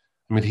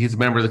 I mean, he's a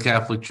member of the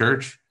Catholic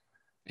Church,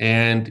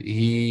 and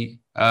he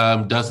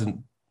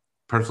doesn't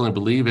personally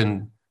believe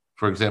in,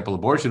 for example,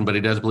 abortion, but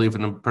he does believe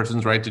in a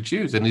person's right to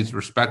choose, and he's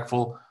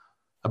respectful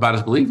about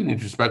his belief, and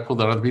he's respectful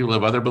that other people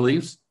have other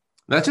beliefs.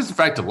 And that's just a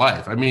fact of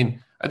life. I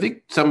mean, I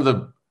think some of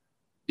the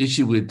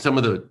issue with some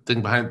of the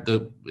thing behind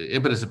the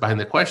impetus behind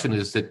the question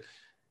is that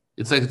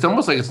it's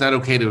almost like it's not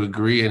okay to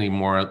disagree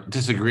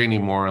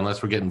anymore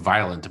unless we're getting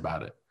violent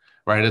about it,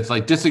 right? It's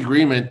like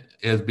disagreement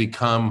has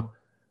become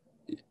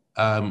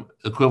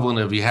equivalent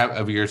of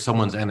you're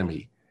someone's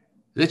enemy.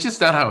 It's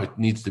just not how it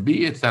needs to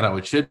be. It's not how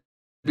it should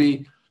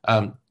be.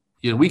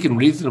 We can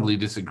reasonably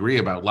disagree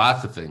about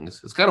lots of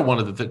things. It's kind of one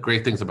of the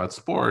great things about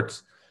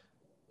sports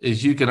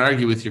is you can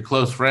argue with your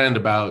close friend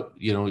about,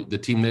 the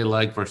team they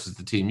like versus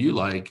the team you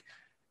like.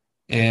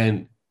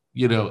 And,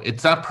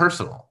 it's not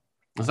personal.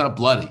 It's not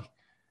bloody.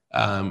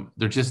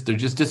 They're just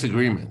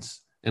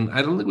disagreements. And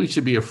I don't think we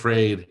should be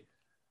afraid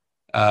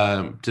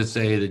to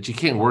say that you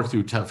can't work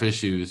through tough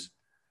issues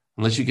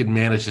unless you can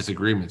manage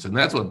disagreements. And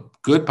that's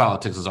what good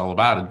politics is all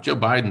about. And Joe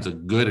Biden's a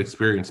good,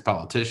 experienced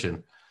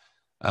politician.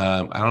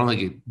 I don't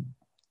think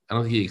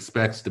he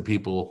expects the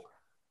people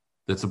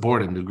that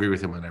support him to agree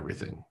with him on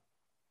everything.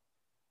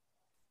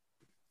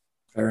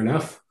 Fair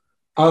enough.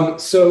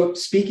 So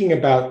speaking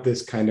about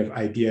this kind of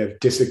idea of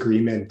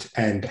disagreement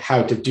and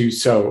how to do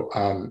so,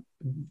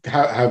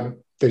 how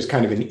there's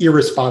kind of an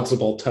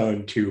irresponsible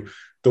tone to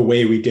the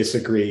way we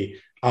disagree.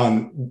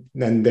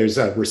 Then there's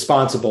a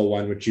responsible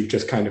one, which you've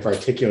just kind of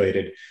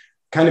articulated,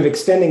 kind of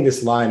extending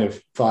this line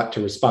of thought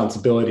to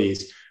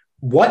responsibilities.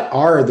 What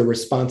are the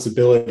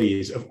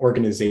responsibilities of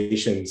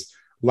organizations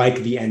like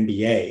the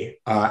NBA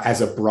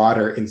as a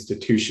broader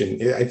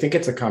institution? I think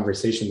it's a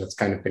conversation that's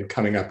kind of been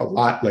coming up a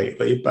lot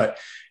lately, but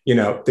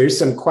there's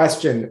some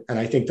question, and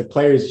I think the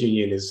Players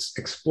Union is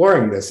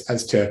exploring this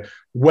as to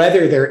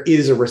whether there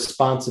is a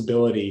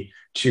responsibility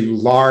to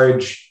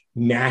large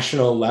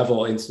national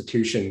level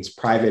institutions,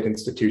 private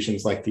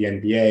institutions like the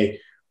NBA,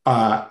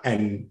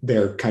 and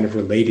their kind of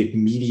related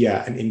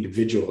media and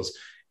individuals.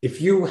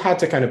 If you had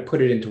to kind of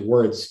put it into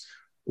words,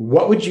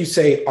 what would you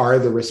say are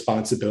the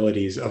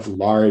responsibilities of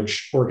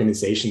large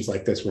organizations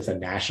like this with a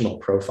national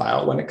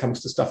profile when it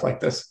comes to stuff like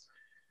this?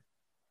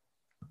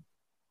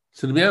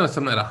 So to be honest,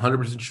 I'm not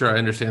 100% sure I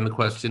understand the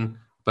question,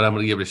 but I'm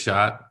going to give it a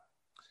shot.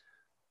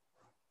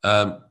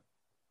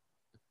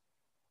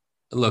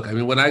 Look, I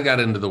mean, when I got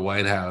into the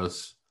White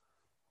House,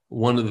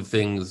 one of the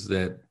things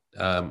that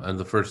on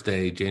the first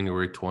day,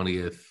 January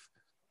 20th,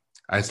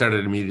 I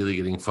started immediately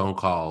getting phone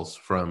calls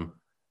from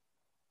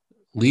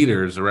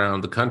leaders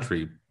around the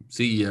country,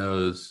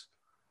 CEOs,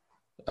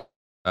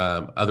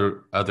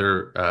 other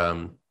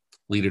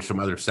leaders from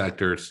other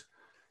sectors,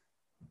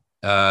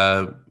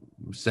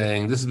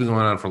 saying, this has been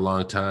going on for a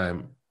long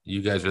time.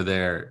 You guys are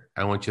there.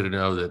 I want you to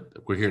know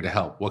that we're here to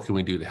help. What can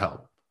we do to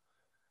help?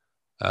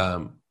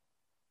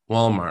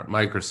 Walmart,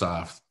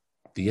 Microsoft,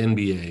 the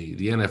NBA,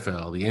 the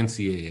NFL, the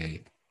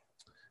NCAA.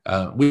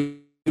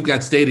 We've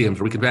got stadiums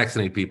where we can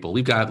vaccinate people.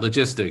 We've got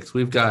logistics.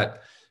 We've got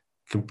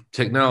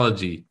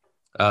technology.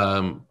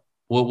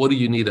 What do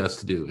you need us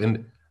to do?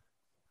 And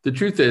the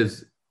truth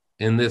is,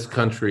 in this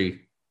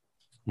country,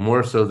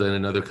 more so than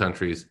in other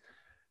countries,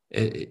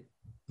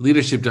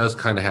 leadership does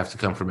kind of have to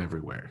come from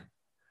everywhere.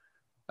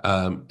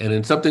 And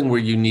in something where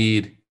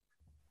you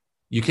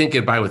can't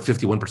get by with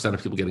 51%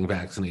 of people getting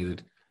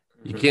vaccinated.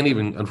 You can't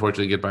even,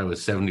 unfortunately, get by with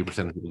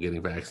 70% of people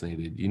getting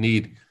vaccinated. You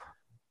need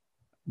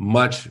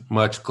much,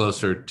 much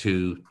closer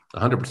to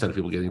 100% of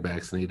people getting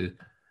vaccinated.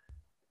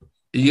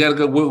 You got to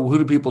go, who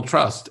do people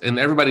trust? And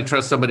everybody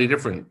trusts somebody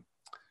different.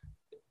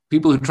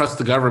 People who trust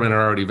the government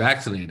are already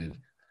vaccinated.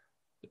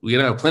 We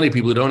have plenty of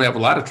people who don't have a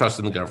lot of trust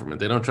in the government.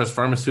 They don't trust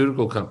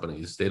pharmaceutical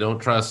companies. They don't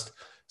trust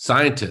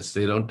scientists.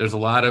 They don't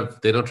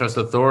trust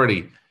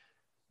authority.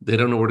 They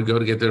don't know where to go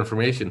to get their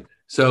information.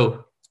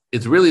 So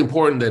it's really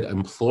important that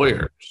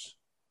employers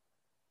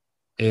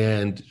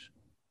and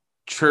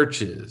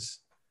churches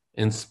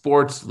and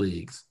sports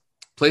leagues,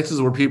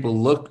 places where people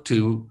look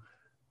to,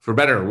 for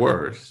better or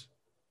worse,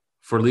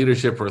 for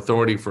leadership or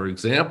authority, for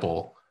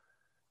example,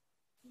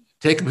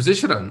 take a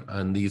position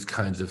on these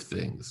kinds of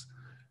things.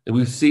 And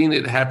we've seen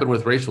it happen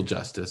with racial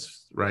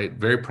justice, right?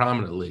 Very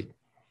prominently,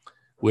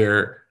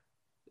 where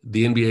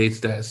the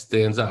NBA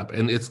stands up.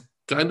 And it's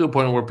gotten to a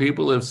point where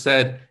people have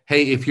said,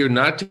 hey, if you're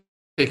not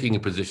taking a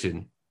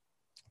position,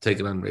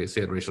 taking on race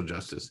and racial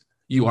justice,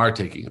 you are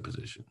taking a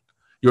position.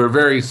 Your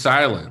very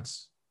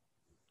silence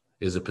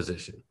is a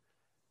position.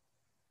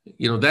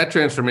 That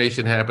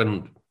transformation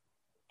happened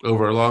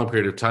over a long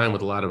period of time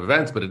with a lot of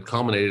events, but it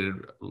culminated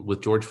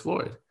with George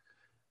Floyd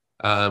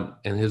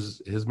and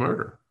his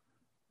murder.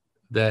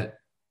 That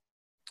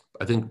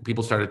I think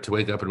people started to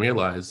wake up and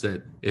realize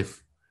that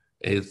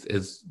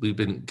as we've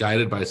been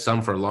guided by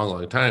some for a long,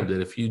 long time, that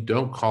if you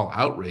don't call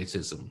out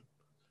racism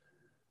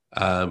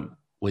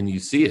when you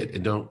see it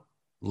and don't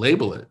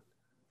label it,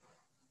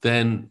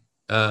 then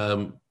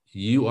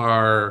you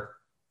are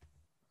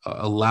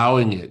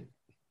allowing it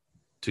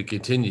to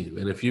continue.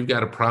 And if you've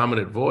got a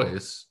prominent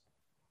voice,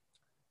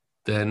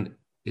 then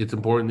it's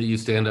important that you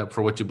stand up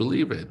for what you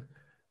believe in.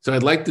 So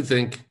I'd like to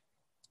think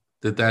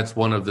that that's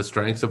one of the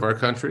strengths of our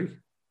country.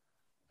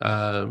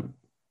 And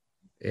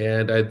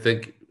I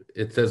think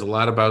it says a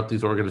lot about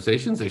these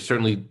organizations. They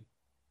certainly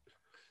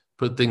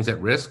put things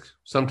at risk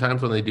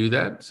sometimes when they do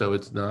that. So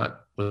it's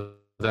not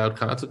without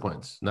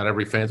consequence. Not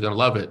every fan's going to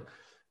love it.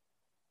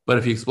 But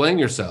if you explain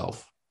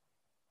yourself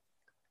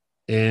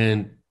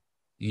and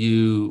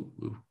you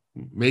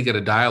make it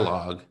a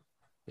dialogue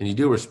and you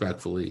do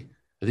respectfully,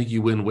 I think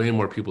you win way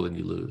more people than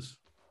you lose.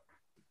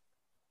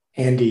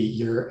 Andy,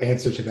 your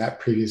answer to that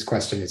previous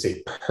question is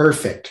a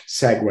perfect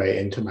segue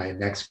into my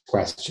next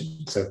question.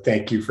 So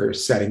thank you for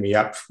setting me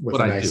up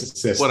with a nice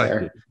assist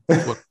there.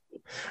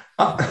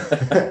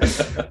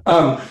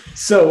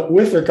 So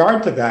with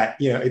regard to that,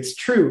 it's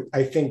true.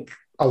 I think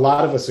a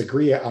lot of us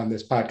agree on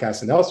this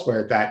podcast and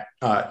elsewhere that,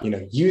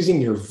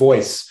 using your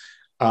voice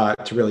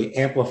to really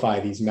amplify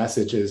these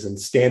messages and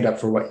stand up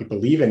for what you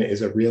believe in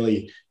is a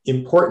really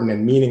important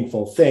and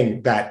meaningful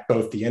thing that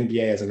both the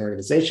NBA as an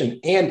organization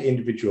and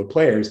individual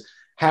players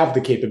have the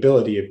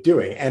capability of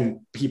doing, and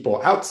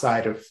people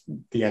outside of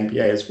the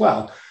NBA as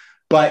well.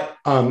 But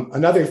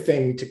another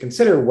thing to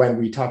consider when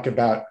we talk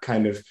about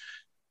kind of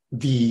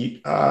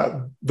the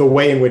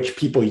way in which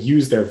people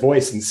use their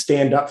voice and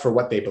stand up for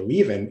what they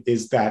believe in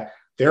is that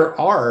there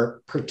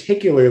are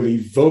particularly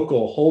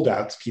vocal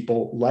holdouts,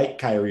 people like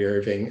Kyrie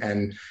Irving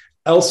and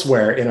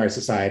elsewhere in our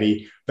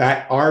society,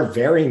 that are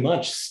very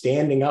much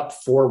standing up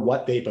for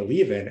what they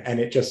believe in. And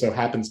it just so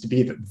happens to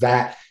be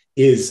that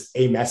is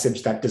a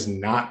message that does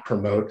not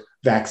promote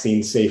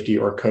vaccine safety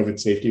or COVID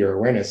safety or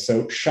awareness.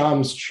 So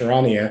Shams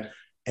Charania,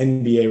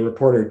 NBA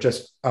reporter,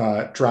 just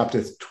dropped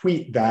a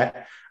tweet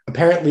that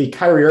apparently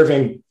Kyrie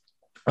Irving,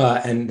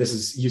 and this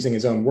is using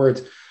his own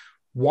words,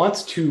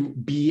 wants to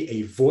be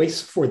a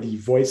voice for the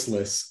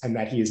voiceless, and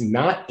that he is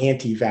not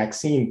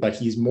anti-vaccine, but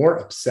he's more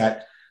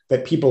upset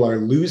that people are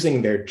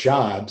losing their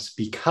jobs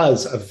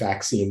because of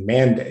vaccine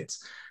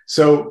mandates.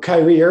 So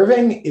Kyrie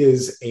Irving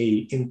is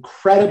an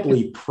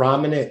incredibly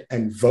prominent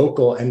and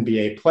vocal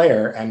NBA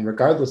player, and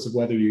regardless of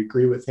whether you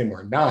agree with him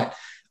or not,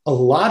 a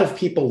lot of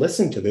people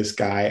listen to this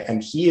guy,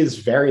 and he is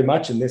very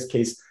much, in this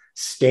case,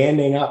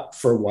 standing up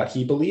for what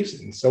he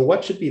believes in. So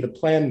what should be the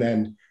plan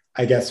then,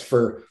 I guess,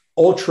 for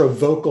ultra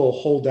vocal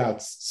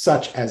holdouts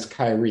such as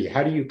Kyrie?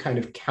 How do you kind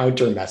of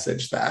counter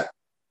message that?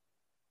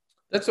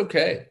 That's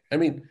okay. I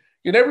mean,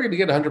 you're never going to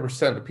get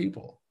 100% of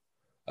people.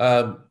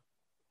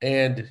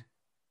 And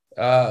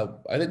I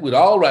think we'd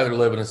all rather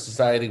live in a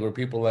society where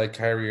people like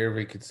Kyrie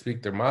Irving could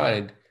speak their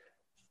mind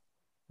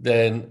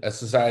than a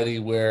society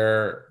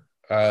where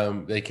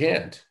they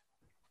can't.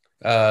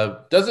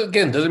 Doesn't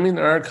mean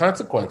there aren't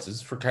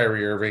consequences for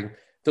Kyrie Irving.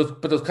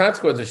 But those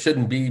consequences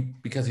shouldn't be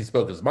because he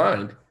spoke his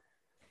mind.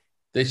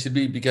 They should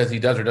be because he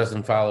does or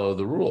doesn't follow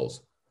the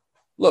rules.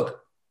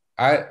 Look,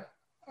 I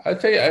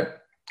tell you,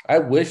 I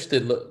wish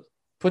that,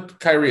 put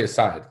Kyrie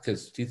aside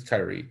because he's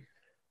Kyrie.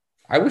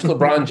 I wish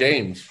LeBron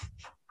James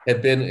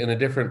had been in a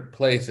different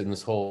place in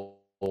this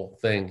whole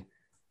thing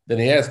than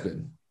he has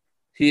been.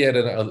 He had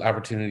an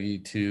opportunity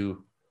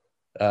to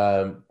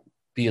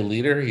be a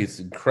leader. He's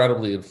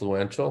incredibly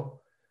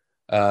influential.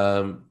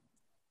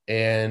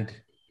 And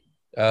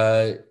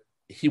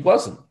he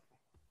wasn't.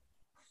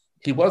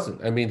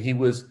 I mean, he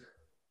was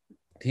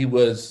in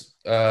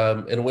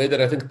a way that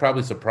I think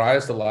probably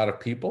surprised a lot of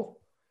people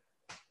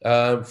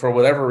for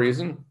whatever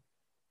reason.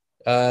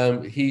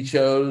 he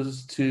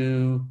chose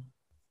to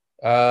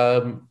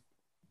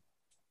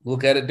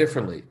look at it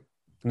differently.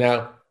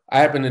 Now, I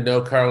happen to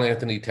know Karl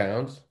Anthony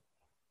Towns.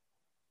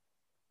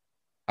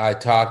 I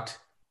talked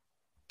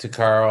to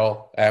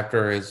Karl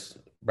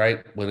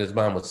when his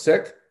mom was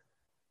sick.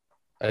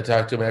 I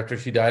talked to him after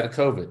she died of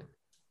COVID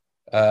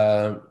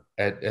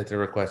at the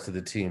request of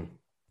the team.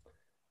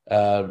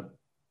 I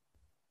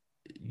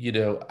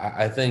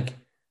think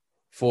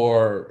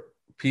for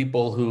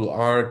people who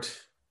aren't,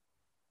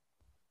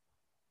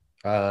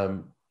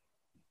 for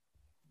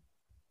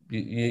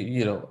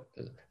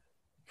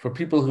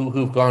people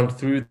who've gone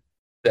through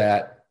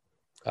that,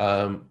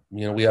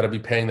 we ought to be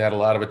paying that a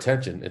lot of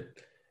attention.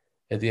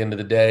 At the end of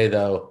the day,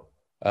 though,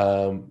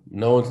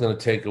 no one's going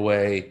to take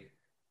away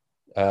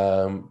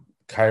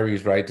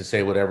Kyrie's right to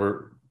say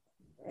whatever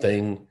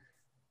thing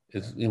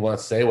he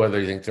wants to say,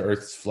 whether he thinks the Earth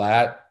is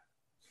flat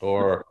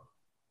or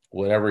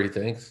whatever he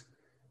thinks.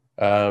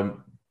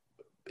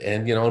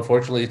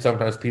 Unfortunately,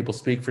 sometimes people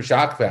speak for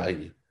shock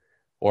value,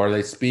 or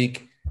they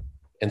speak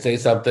and say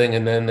something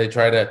and then they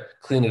try to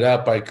clean it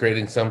up by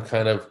creating some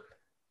kind of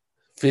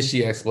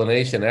fishy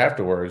explanation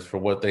afterwards for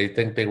what they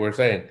think they were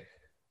saying.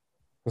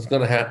 What's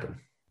going to happen?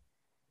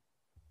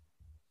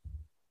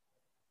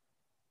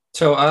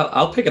 So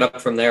I'll pick it up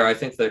from there. I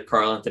think that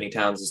Karl Anthony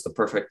Towns is the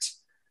perfect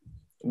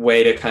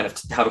way to kind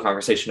of have a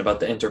conversation about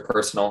the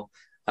interpersonal,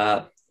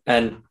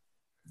 and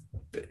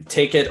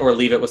take it or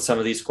leave it with some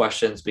of these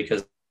questions,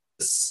 because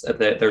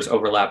there's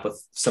overlap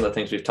with some of the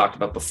things we've talked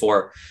about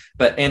before.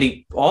 But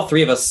Andy, all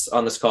three of us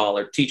on this call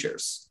are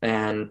teachers,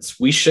 and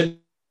we should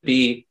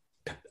be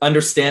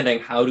understanding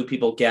how do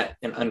people get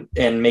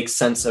and make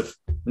sense of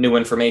new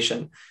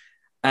information.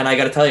 And I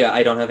got to tell you,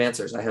 I don't have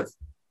answers. I have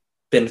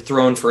been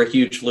thrown for a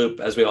huge loop,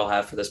 as we all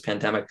have, for this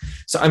pandemic.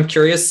 So I'm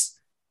curious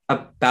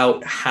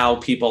about how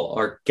people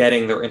are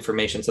getting their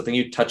information, something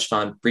you touched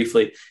on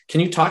briefly. Can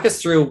you talk us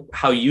through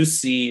how you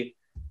see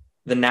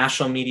the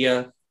national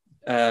media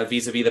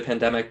vis-a-vis the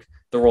pandemic,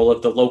 the role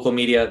of the local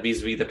media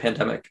vis-a-vis the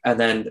pandemic? And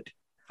then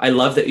I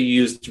love that you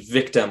used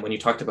victim when you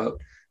talked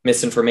about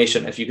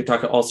misinformation. If you could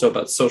talk also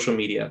about social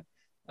media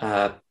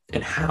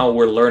and how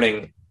we're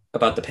learning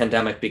about the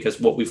pandemic,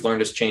 because what we've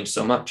learned has changed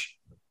so much.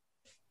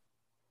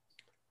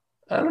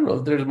 I don't know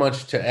if there's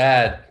much to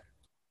add,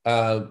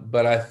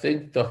 but I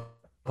think the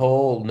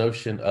whole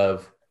notion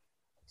of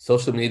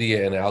social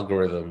media and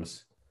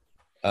algorithms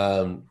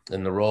and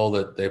the role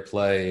that they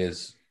play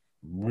is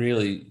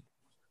really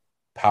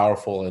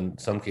powerful, in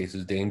some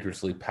cases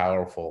dangerously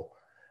powerful.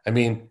 I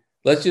mean,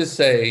 let's just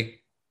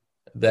say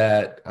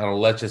that,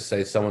 let's just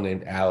say someone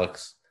named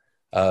Alex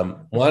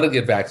wanted to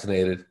get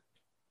vaccinated,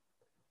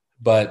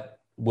 but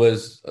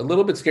was a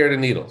little bit scared of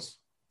needles.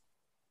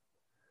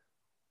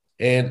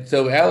 And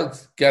so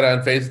Alex got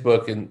on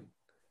Facebook and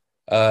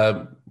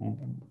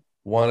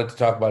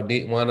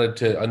wanted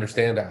to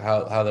understand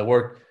how that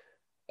worked.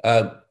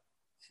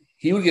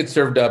 He would get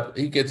served up.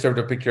 He'd get served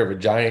a picture of a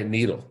giant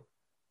needle.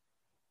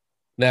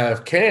 Now,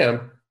 if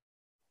Cam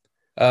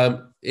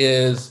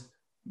is,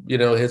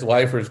 his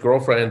wife or his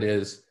girlfriend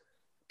is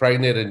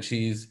pregnant and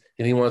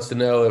he wants to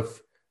know if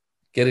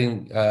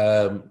getting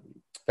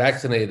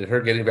vaccinated,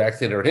 her getting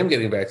vaccinated or him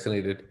getting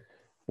vaccinated,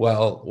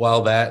 while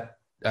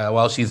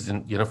she's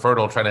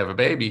fertile trying to have a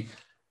baby,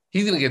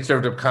 he's going to get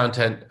served up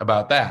content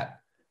about that.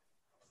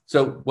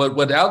 So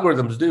what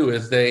algorithms do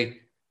is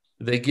they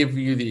give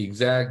you the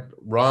exact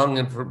wrong,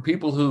 and for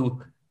people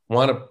who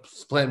want to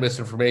plant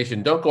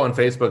misinformation, don't go on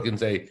Facebook and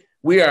say,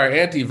 we are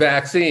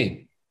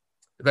anti-vaccine.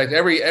 In fact,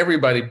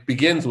 everybody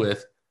begins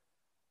with,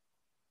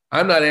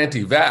 I'm not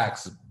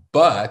anti-vax,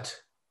 but,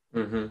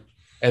 and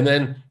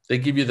then they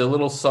give you the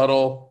little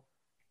subtle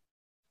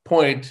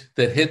point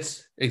that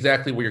hits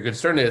exactly where your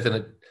concern is, and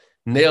it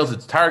nails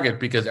its target,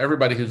 because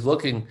everybody who's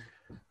looking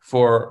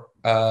for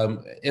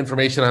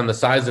information on the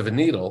size of a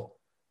needle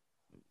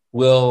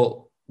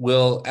will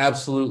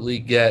absolutely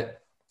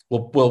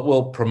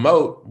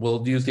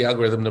will use the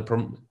algorithm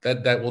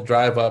that will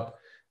drive up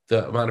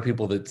the amount of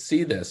people that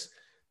see this.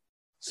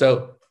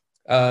 So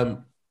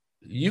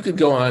you could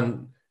go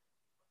on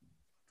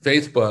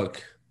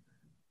Facebook,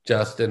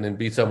 Justin, and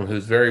be someone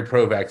who's very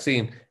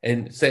pro-vaccine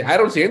and say, I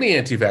don't see any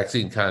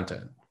anti-vaccine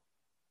content,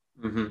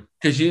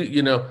 because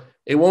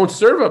it won't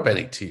serve up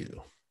any to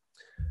you.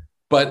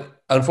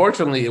 But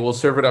unfortunately, it will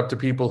serve it up to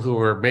people who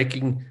are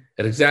making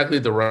at exactly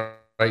the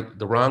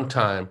wrong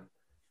time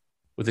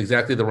with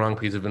exactly the wrong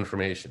piece of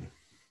information.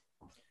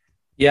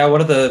 Yeah,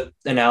 one of the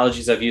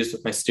analogies I've used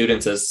with my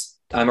students is,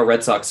 I'm a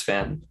Red Sox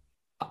fan.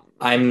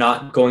 I'm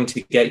not going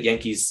to get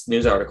Yankees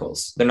news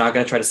articles. They're not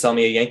going to try to sell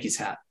me a Yankees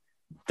hat.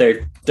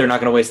 They're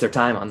not going to waste their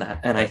time on that.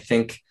 And I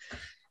think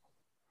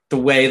the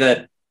way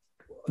that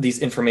these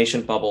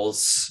information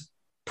bubbles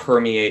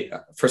permeate,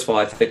 first of all,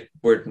 I think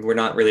we're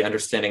not really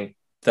understanding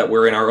that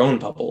we're in our own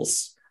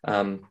bubbles,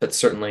 but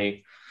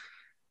certainly,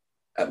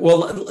 well,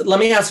 let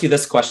me ask you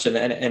this question,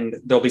 and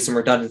there'll be some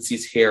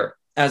redundancies here.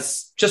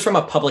 As just from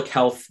a public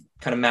health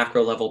kind of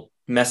macro level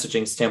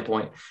messaging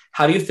standpoint,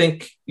 how do you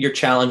think your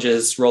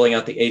challenges rolling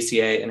out the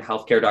ACA and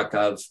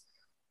healthcare.gov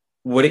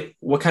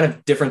what kind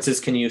of differences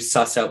can you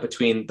suss out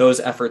between those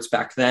efforts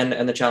back then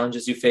and the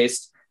challenges you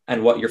faced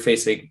and what you're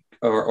facing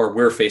or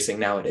we're facing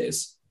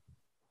nowadays?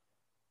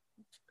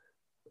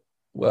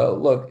 Well,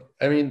 look,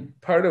 I mean,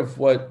 part of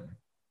what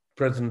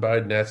President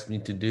Biden asked me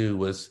to do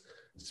was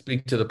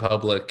speak to the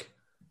public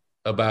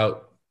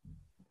about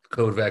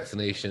COVID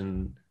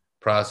vaccination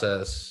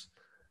process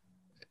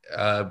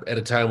at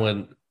a time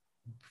when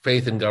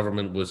faith in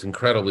government was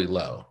incredibly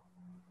low,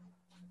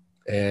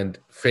 and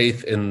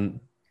faith in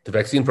the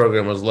vaccine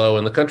program was low,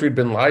 and the country had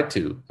been lied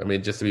to. I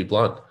mean, just to be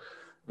blunt,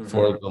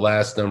 for the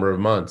last number of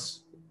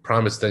months,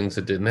 promised things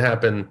that didn't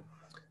happen,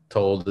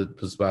 told it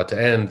was about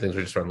to end, things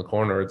were just around the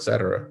corner, et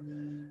cetera.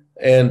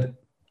 And,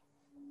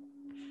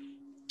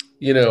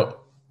 you know,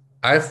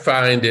 I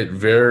find it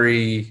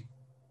very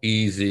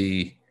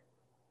easy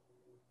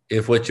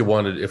if what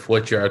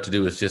you're out to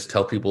do is just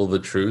tell people the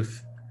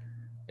truth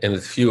in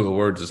as few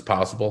words as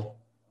possible.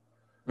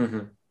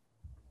 Mm-hmm.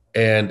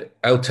 And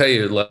I'll tell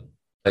you,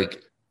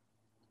 like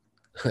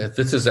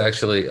this is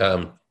actually,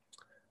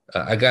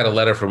 I got a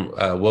letter from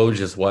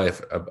Woj's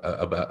wife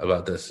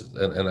about this,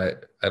 and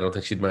I don't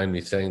think she'd mind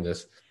me saying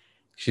this.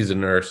 She's a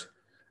nurse.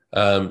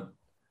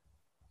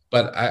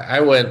 But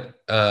I went,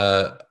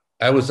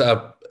 I was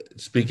up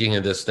speaking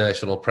at this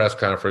national press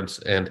conference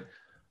and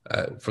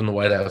from the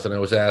White House, and I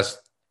was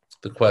asked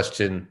the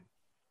question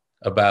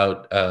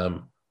about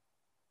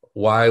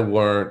why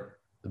weren't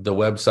the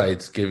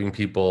websites giving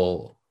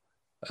people,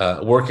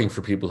 working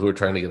for people who were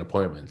trying to get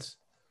appointments?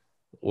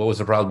 What was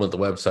the problem with the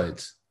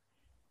websites?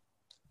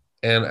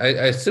 And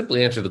I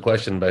simply answered the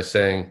question by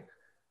saying,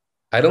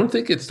 I don't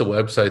think it's the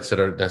websites that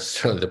are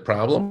necessarily the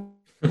problem.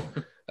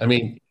 I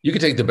mean, you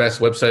could take the best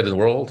website in the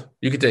world.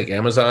 You could take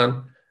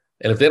Amazon.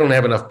 And if they don't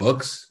have enough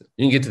books,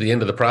 you can get to the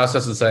end of the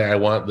process and say, I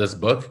want this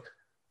book.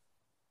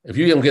 If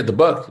you don't get the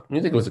book,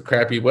 you think it was a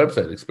crappy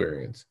website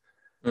experience.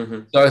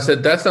 Mm-hmm. So I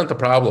said, that's not the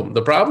problem.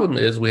 The problem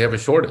is we have a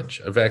shortage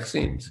of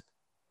vaccines.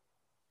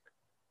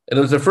 And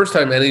it was the first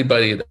time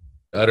anybody had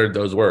uttered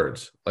those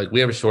words, like,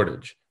 we have a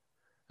shortage.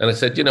 And I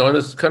said, you know, in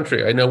this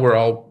country, I know we're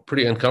all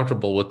pretty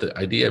uncomfortable with the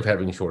idea of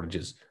having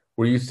shortages.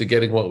 We're used to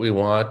getting what we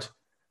want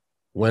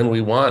when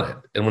we want it.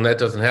 And when that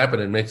doesn't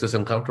happen, it makes us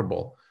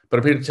uncomfortable. But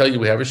I'm here to tell you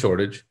we have a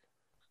shortage.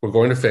 We're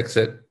going to fix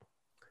it.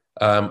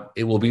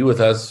 It will be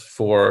with us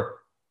for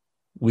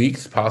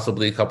weeks,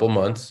 possibly a couple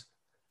months.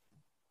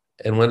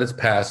 And when it's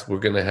passed, we're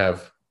going to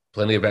have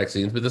plenty of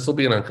vaccines, but this will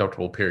be an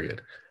uncomfortable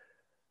period.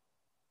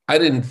 I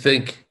didn't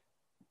think,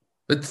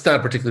 it's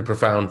not a particularly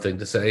profound thing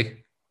to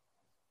say.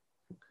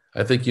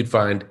 I think you'd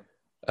find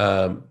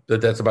that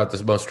that's about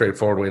the most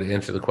straightforward way to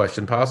answer the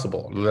question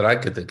possible that I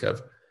could think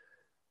of.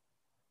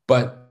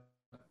 But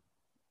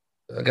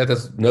I got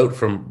this note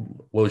from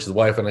Woj's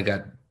wife, and I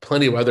got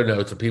plenty of other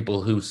notes of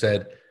people who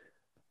said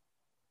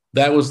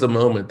that was the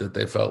moment that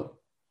they felt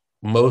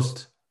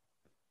most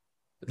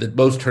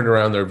turned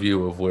around their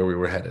view of where we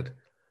were headed,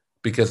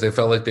 because they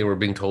felt like they were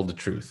being told the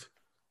truth.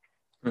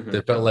 Mm-hmm.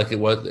 They felt like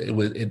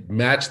it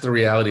matched the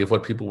reality of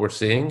what people were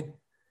seeing.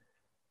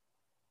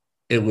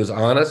 It was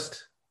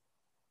honest.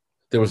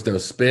 There was no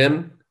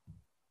spin.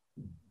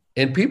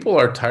 And people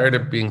are tired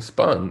of being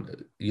spun,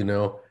 you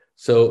know.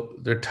 So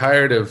they're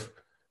tired of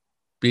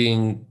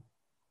having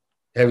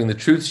the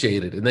truth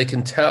shaded, and they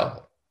can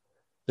tell.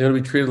 They're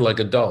going to be treated like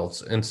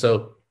adults. And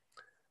so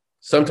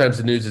sometimes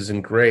the news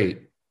isn't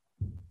great.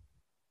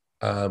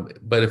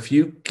 But if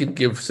you can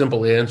give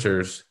simple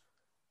answers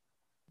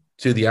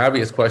to the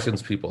obvious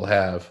questions people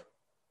have,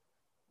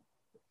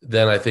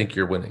 then I think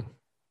you're winning.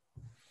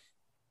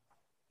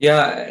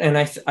 Yeah, and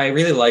I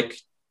really like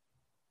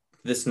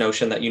this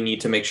notion that you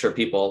need to make sure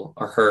people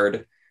are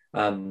heard.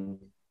 The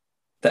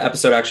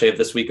episode actually of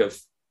this week of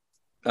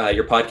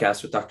your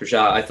podcast with Dr.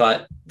 Jha, I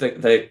thought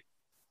the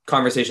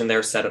conversation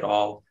there said it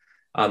all.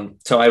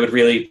 So I would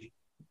really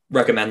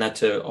recommend that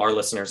to our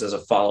listeners as a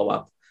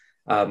follow-up.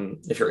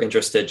 If you're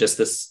interested, just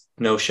this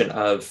notion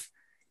of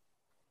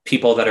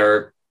people that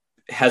are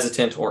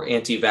hesitant or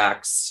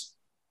anti-vax,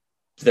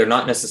 they're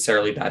not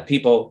necessarily bad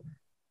people.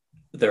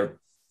 They're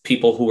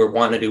people who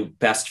want to do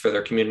best for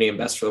their community and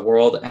best for the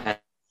world,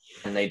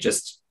 and they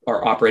just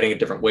are operating at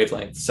different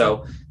wavelengths.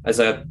 So as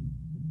a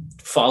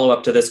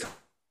follow-up to this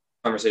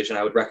conversation,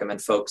 I would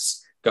recommend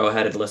folks go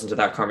ahead and listen to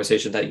that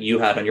conversation that you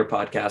had on your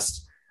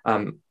podcast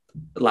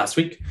last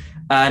week.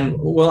 And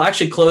we'll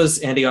actually close,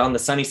 Andy, on the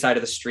sunny side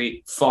of the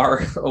street,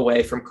 far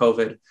away from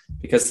COVID,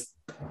 because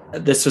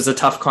this was a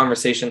tough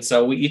conversation.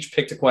 So we each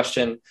picked a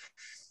question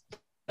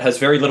that has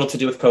very little to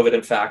do with COVID,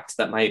 in fact,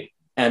 that might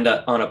end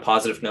up on a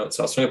positive note.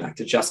 So I'll swing it back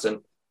to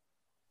Justin.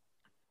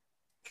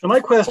 So my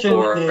question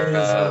is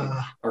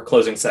our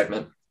closing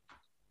segment.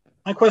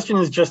 My question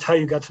is just how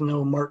you got to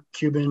know Mark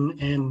Cuban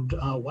and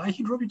why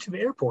he drove you to the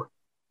airport.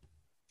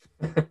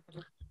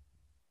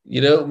 You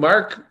know,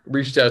 Mark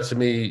reached out to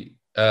me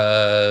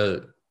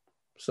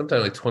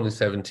sometime like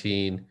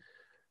 2017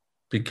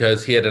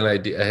 because he had an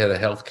idea. I had a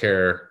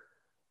healthcare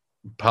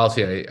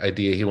policy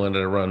idea he wanted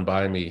to run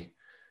by me.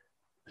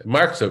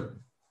 Mark's I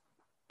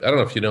don't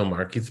know if you know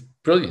Mark. He's a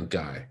brilliant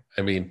guy.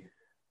 I mean,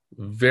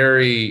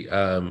 very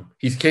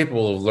he's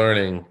capable of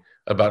learning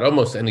about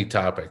almost any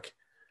topic.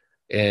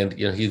 And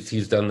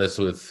he's done this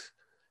with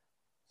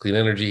clean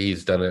energy.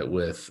 He's done it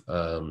with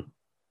a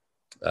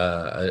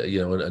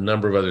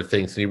number of other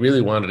things. And he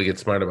really wanted to get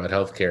smart about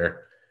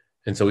healthcare,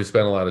 and so we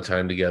spent a lot of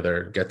time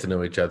together, got to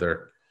know each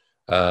other,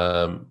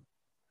 and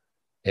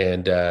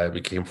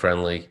became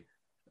friendly.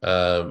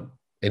 And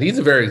he's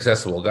a very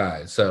accessible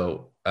guy.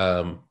 So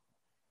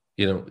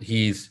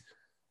he's.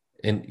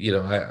 And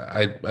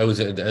I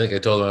think I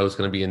told him I was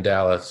going to be in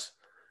Dallas,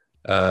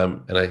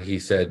 and he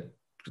said,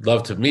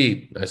 "Love to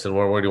meet." I said,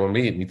 "Well, where do you want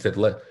to meet?" And he said,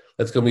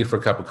 "Let's go meet for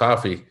a cup of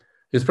coffee."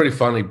 It's pretty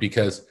funny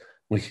because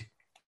we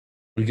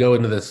go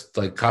into this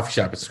like coffee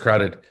shop. It's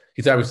crowded.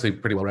 He's obviously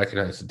pretty well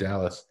recognized in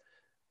Dallas,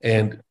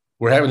 and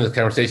we're having this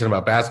conversation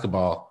about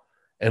basketball,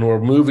 and we're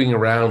moving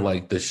around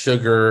like the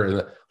sugar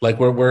and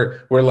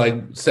we're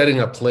like setting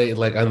a plate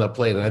like on the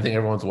plate, and I think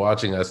everyone's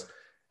watching us.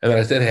 And then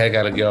I said, "Hey, I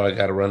got to go. I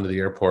got to run to the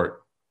airport."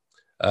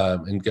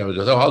 And Gary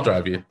goes, "Oh, I'll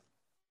drive you."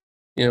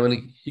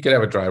 And he could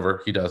have a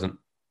driver. He doesn't.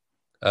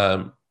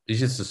 He's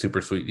just he's a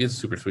super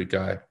sweet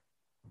guy.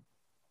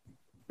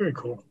 Very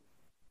cool.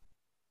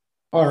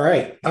 All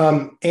right.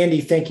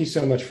 Andy, thank you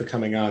so much for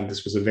coming on.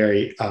 This was a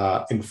very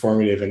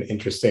informative and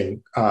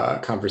interesting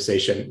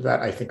conversation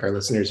that I think our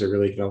listeners are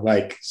really going to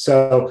like.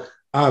 So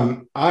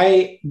one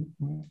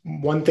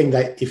thing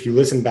that if you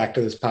listen back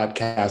to this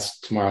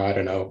podcast tomorrow, I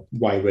don't know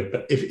why you would,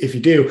 but if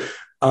you do,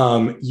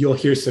 you'll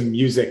hear some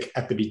music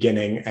at the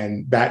beginning,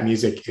 and that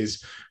music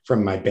is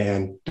from my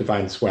band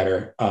Divine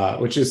Sweater,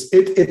 which is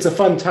it's a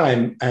fun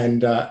time.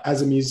 And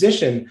as a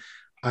musician,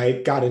 I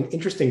got an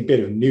interesting bit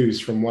of news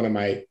from one of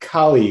my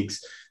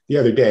colleagues the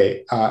other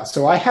day.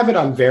 So I have it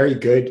on very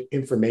good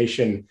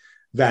information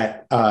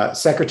that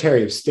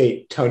Secretary of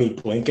State Tony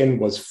Blinken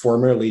was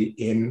formerly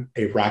in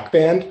a rock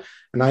band,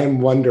 and I am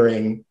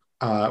wondering,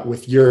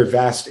 with your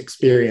vast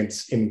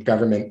experience in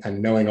government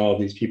and knowing all of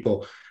these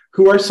people,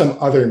 who are some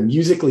other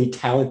musically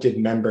talented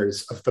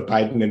members of the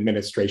Biden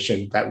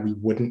administration that we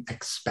wouldn't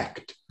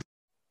expect?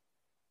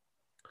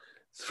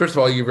 First of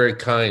all, you're very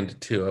kind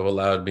to have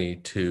allowed me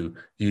to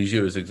use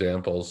you as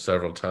examples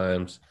several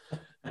times.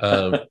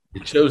 It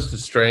shows the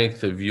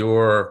strength of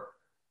your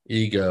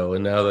ego.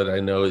 And now that I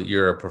know that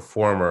you're a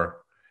performer,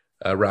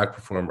 a rock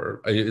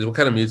performer, what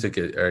kind of music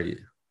are you?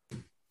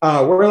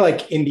 We're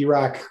like indie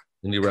rock,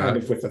 kind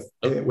of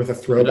with a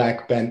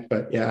throwback bent,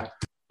 but yeah.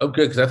 Oh,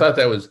 good, because I thought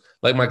that was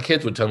like my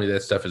kids would tell me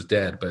that stuff is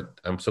dead, but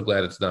I'm so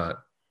glad it's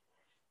not.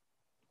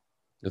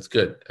 It's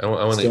good. I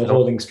want Still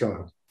holding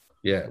strong.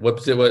 Yeah.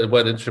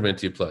 What instrument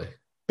do you play?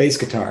 Bass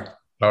guitar.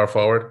 Power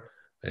forward?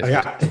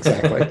 Yeah,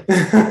 exactly.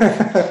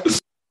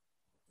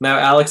 Now,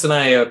 Alex and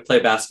I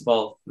play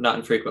basketball not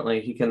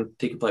infrequently. He can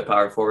play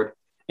power forward.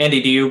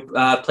 Andy, do you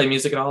play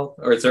music at all?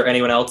 Or is there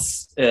anyone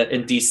else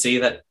in DC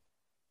that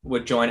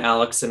would join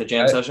Alex in a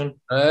jam session?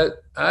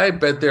 I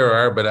bet there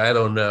are, but I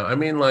don't know. I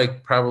mean,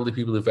 like probably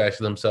people who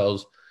fashion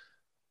themselves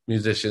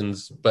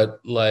musicians, but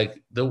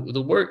like the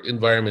work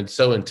environment's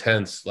so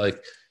intense.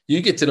 Like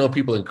you get to know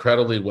people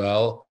incredibly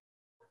well,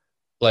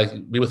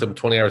 like be with them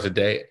 20 hours a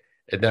day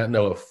and not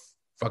know a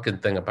fucking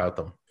thing about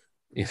them.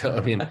 I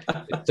mean,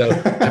 so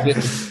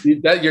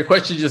that your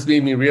question just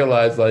made me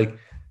realize like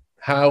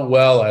how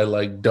well I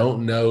like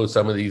don't know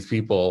some of these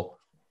people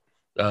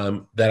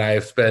that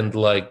I've spent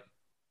like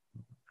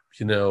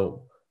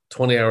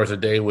 20 hours a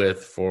day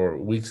with for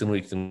weeks and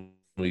weeks and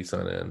weeks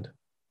on end.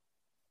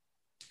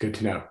 Good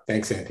to know.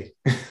 Thanks, Andy.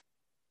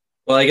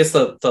 Well, I guess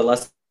the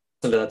lesson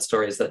to that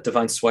story is that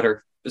Divine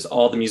Sweater is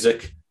all the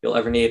music you'll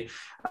ever need.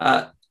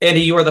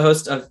 Andy, you are the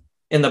host of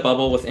In the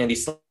Bubble with Andy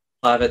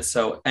Slavitz.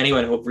 So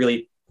anyone who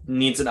really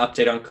needs an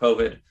update on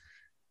COVID,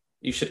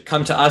 you should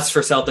come to us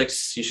for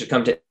Celtics. You should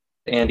come to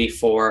Andy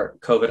for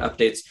COVID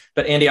updates.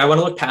 But Andy, I want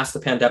to look past the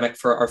pandemic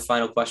for our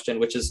final question,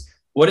 which is,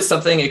 what is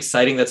something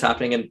exciting that's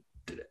happening in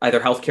either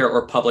healthcare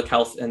or public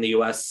health in the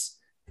US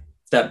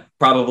that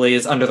probably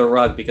is under the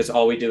rug because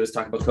all we do is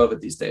talk about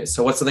COVID these days?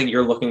 So what's something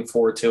you're looking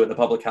forward to in the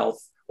public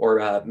health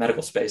or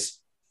medical space?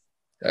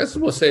 I just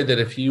will say that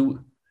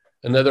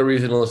another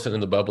reason to listen to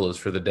The Bubble is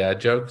for the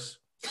dad jokes.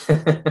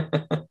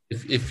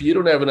 if you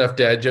don't have enough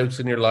dad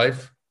jokes in your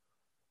life,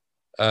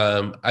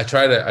 I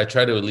try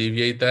to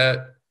alleviate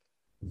that.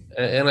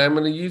 And I'm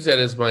going to use that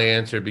as my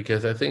answer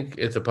because I think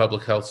it's a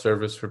public health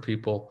service for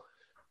people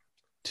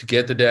to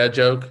get the dad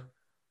joke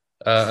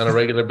on a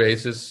regular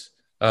basis.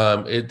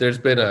 There's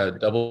been a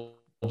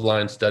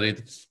double-blind study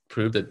that's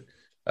proved that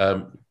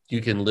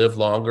you can live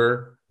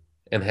longer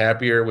and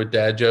happier with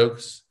dad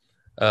jokes.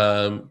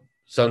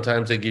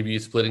 Sometimes they give you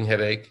a splitting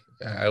headache,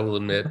 I will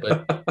admit,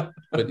 but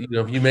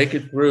if you make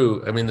it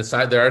through, I mean,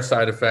 there are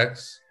side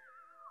effects.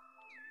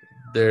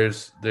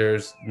 There's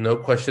no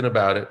question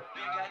about it.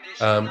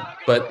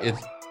 But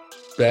it's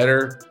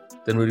better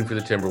than rooting for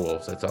the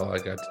Timberwolves. That's all I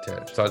got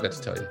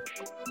to tell you.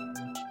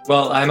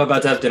 Well, I'm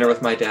about to have dinner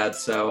with my dad,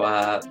 so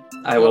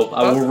I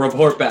will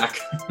report back.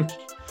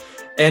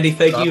 Andy,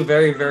 thank you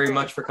very, very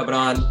much for coming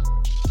on.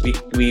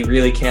 we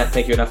really can't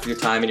thank you enough for your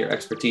time and your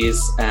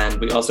expertise. And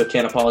we also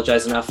can't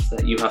apologize enough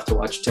that you have to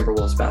watch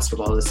Timberwolves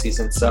basketball this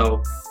season.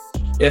 So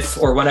if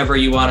or whenever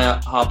you want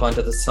to hop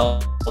onto the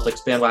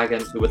Celtics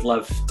bandwagon, we would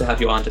love to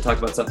have you on to talk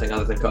about something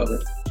other than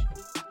COVID.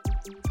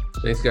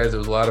 Thanks, guys. It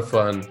was a lot of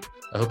fun.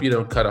 I hope you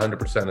don't cut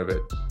 100% of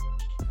it.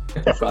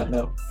 Oh, God,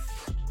 no.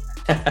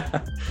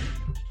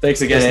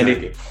 Thanks again,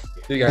 Andy.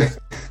 See you guys.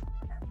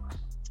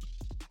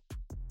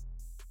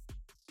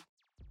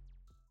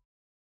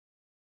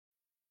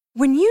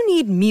 When you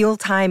need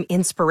mealtime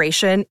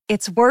inspiration,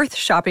 it's worth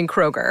shopping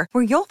Kroger,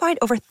 where you'll find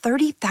over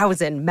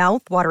 30,000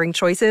 mouth-watering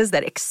choices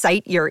that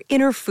excite your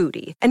inner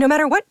foodie. And no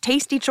matter what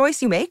tasty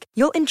choice you make,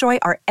 you'll enjoy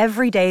our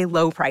everyday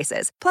low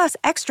prices, plus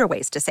extra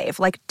ways to save,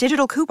 like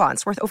digital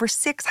coupons worth over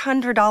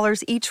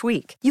 $600 each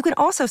week. You can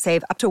also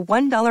save up to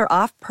 $1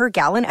 off per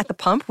gallon at the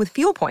pump with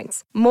fuel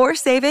points. More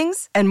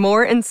savings and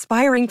more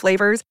inspiring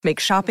flavors make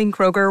shopping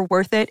Kroger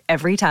worth it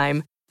every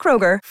time.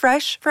 Kroger,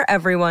 fresh for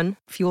everyone.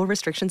 Fuel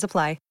restrictions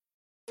apply.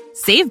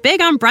 Save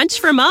big on brunch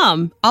for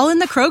mom, all in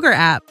the Kroger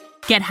app.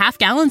 Get half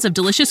gallons of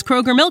delicious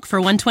Kroger milk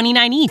for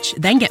 $1.29 each.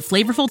 Then get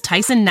flavorful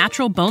Tyson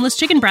natural boneless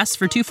chicken breasts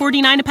for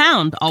 $2.49 a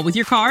pound, all with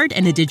your card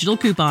and a digital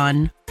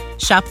coupon.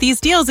 Shop these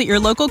deals at your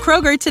local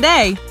Kroger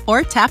today,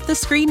 or tap the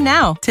screen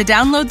now to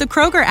download the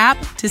Kroger app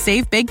to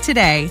save big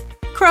today.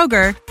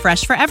 Kroger,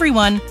 fresh for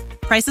everyone.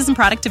 Prices and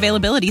product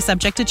availability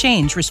subject to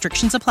change.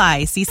 Restrictions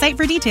apply. See site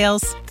for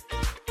details.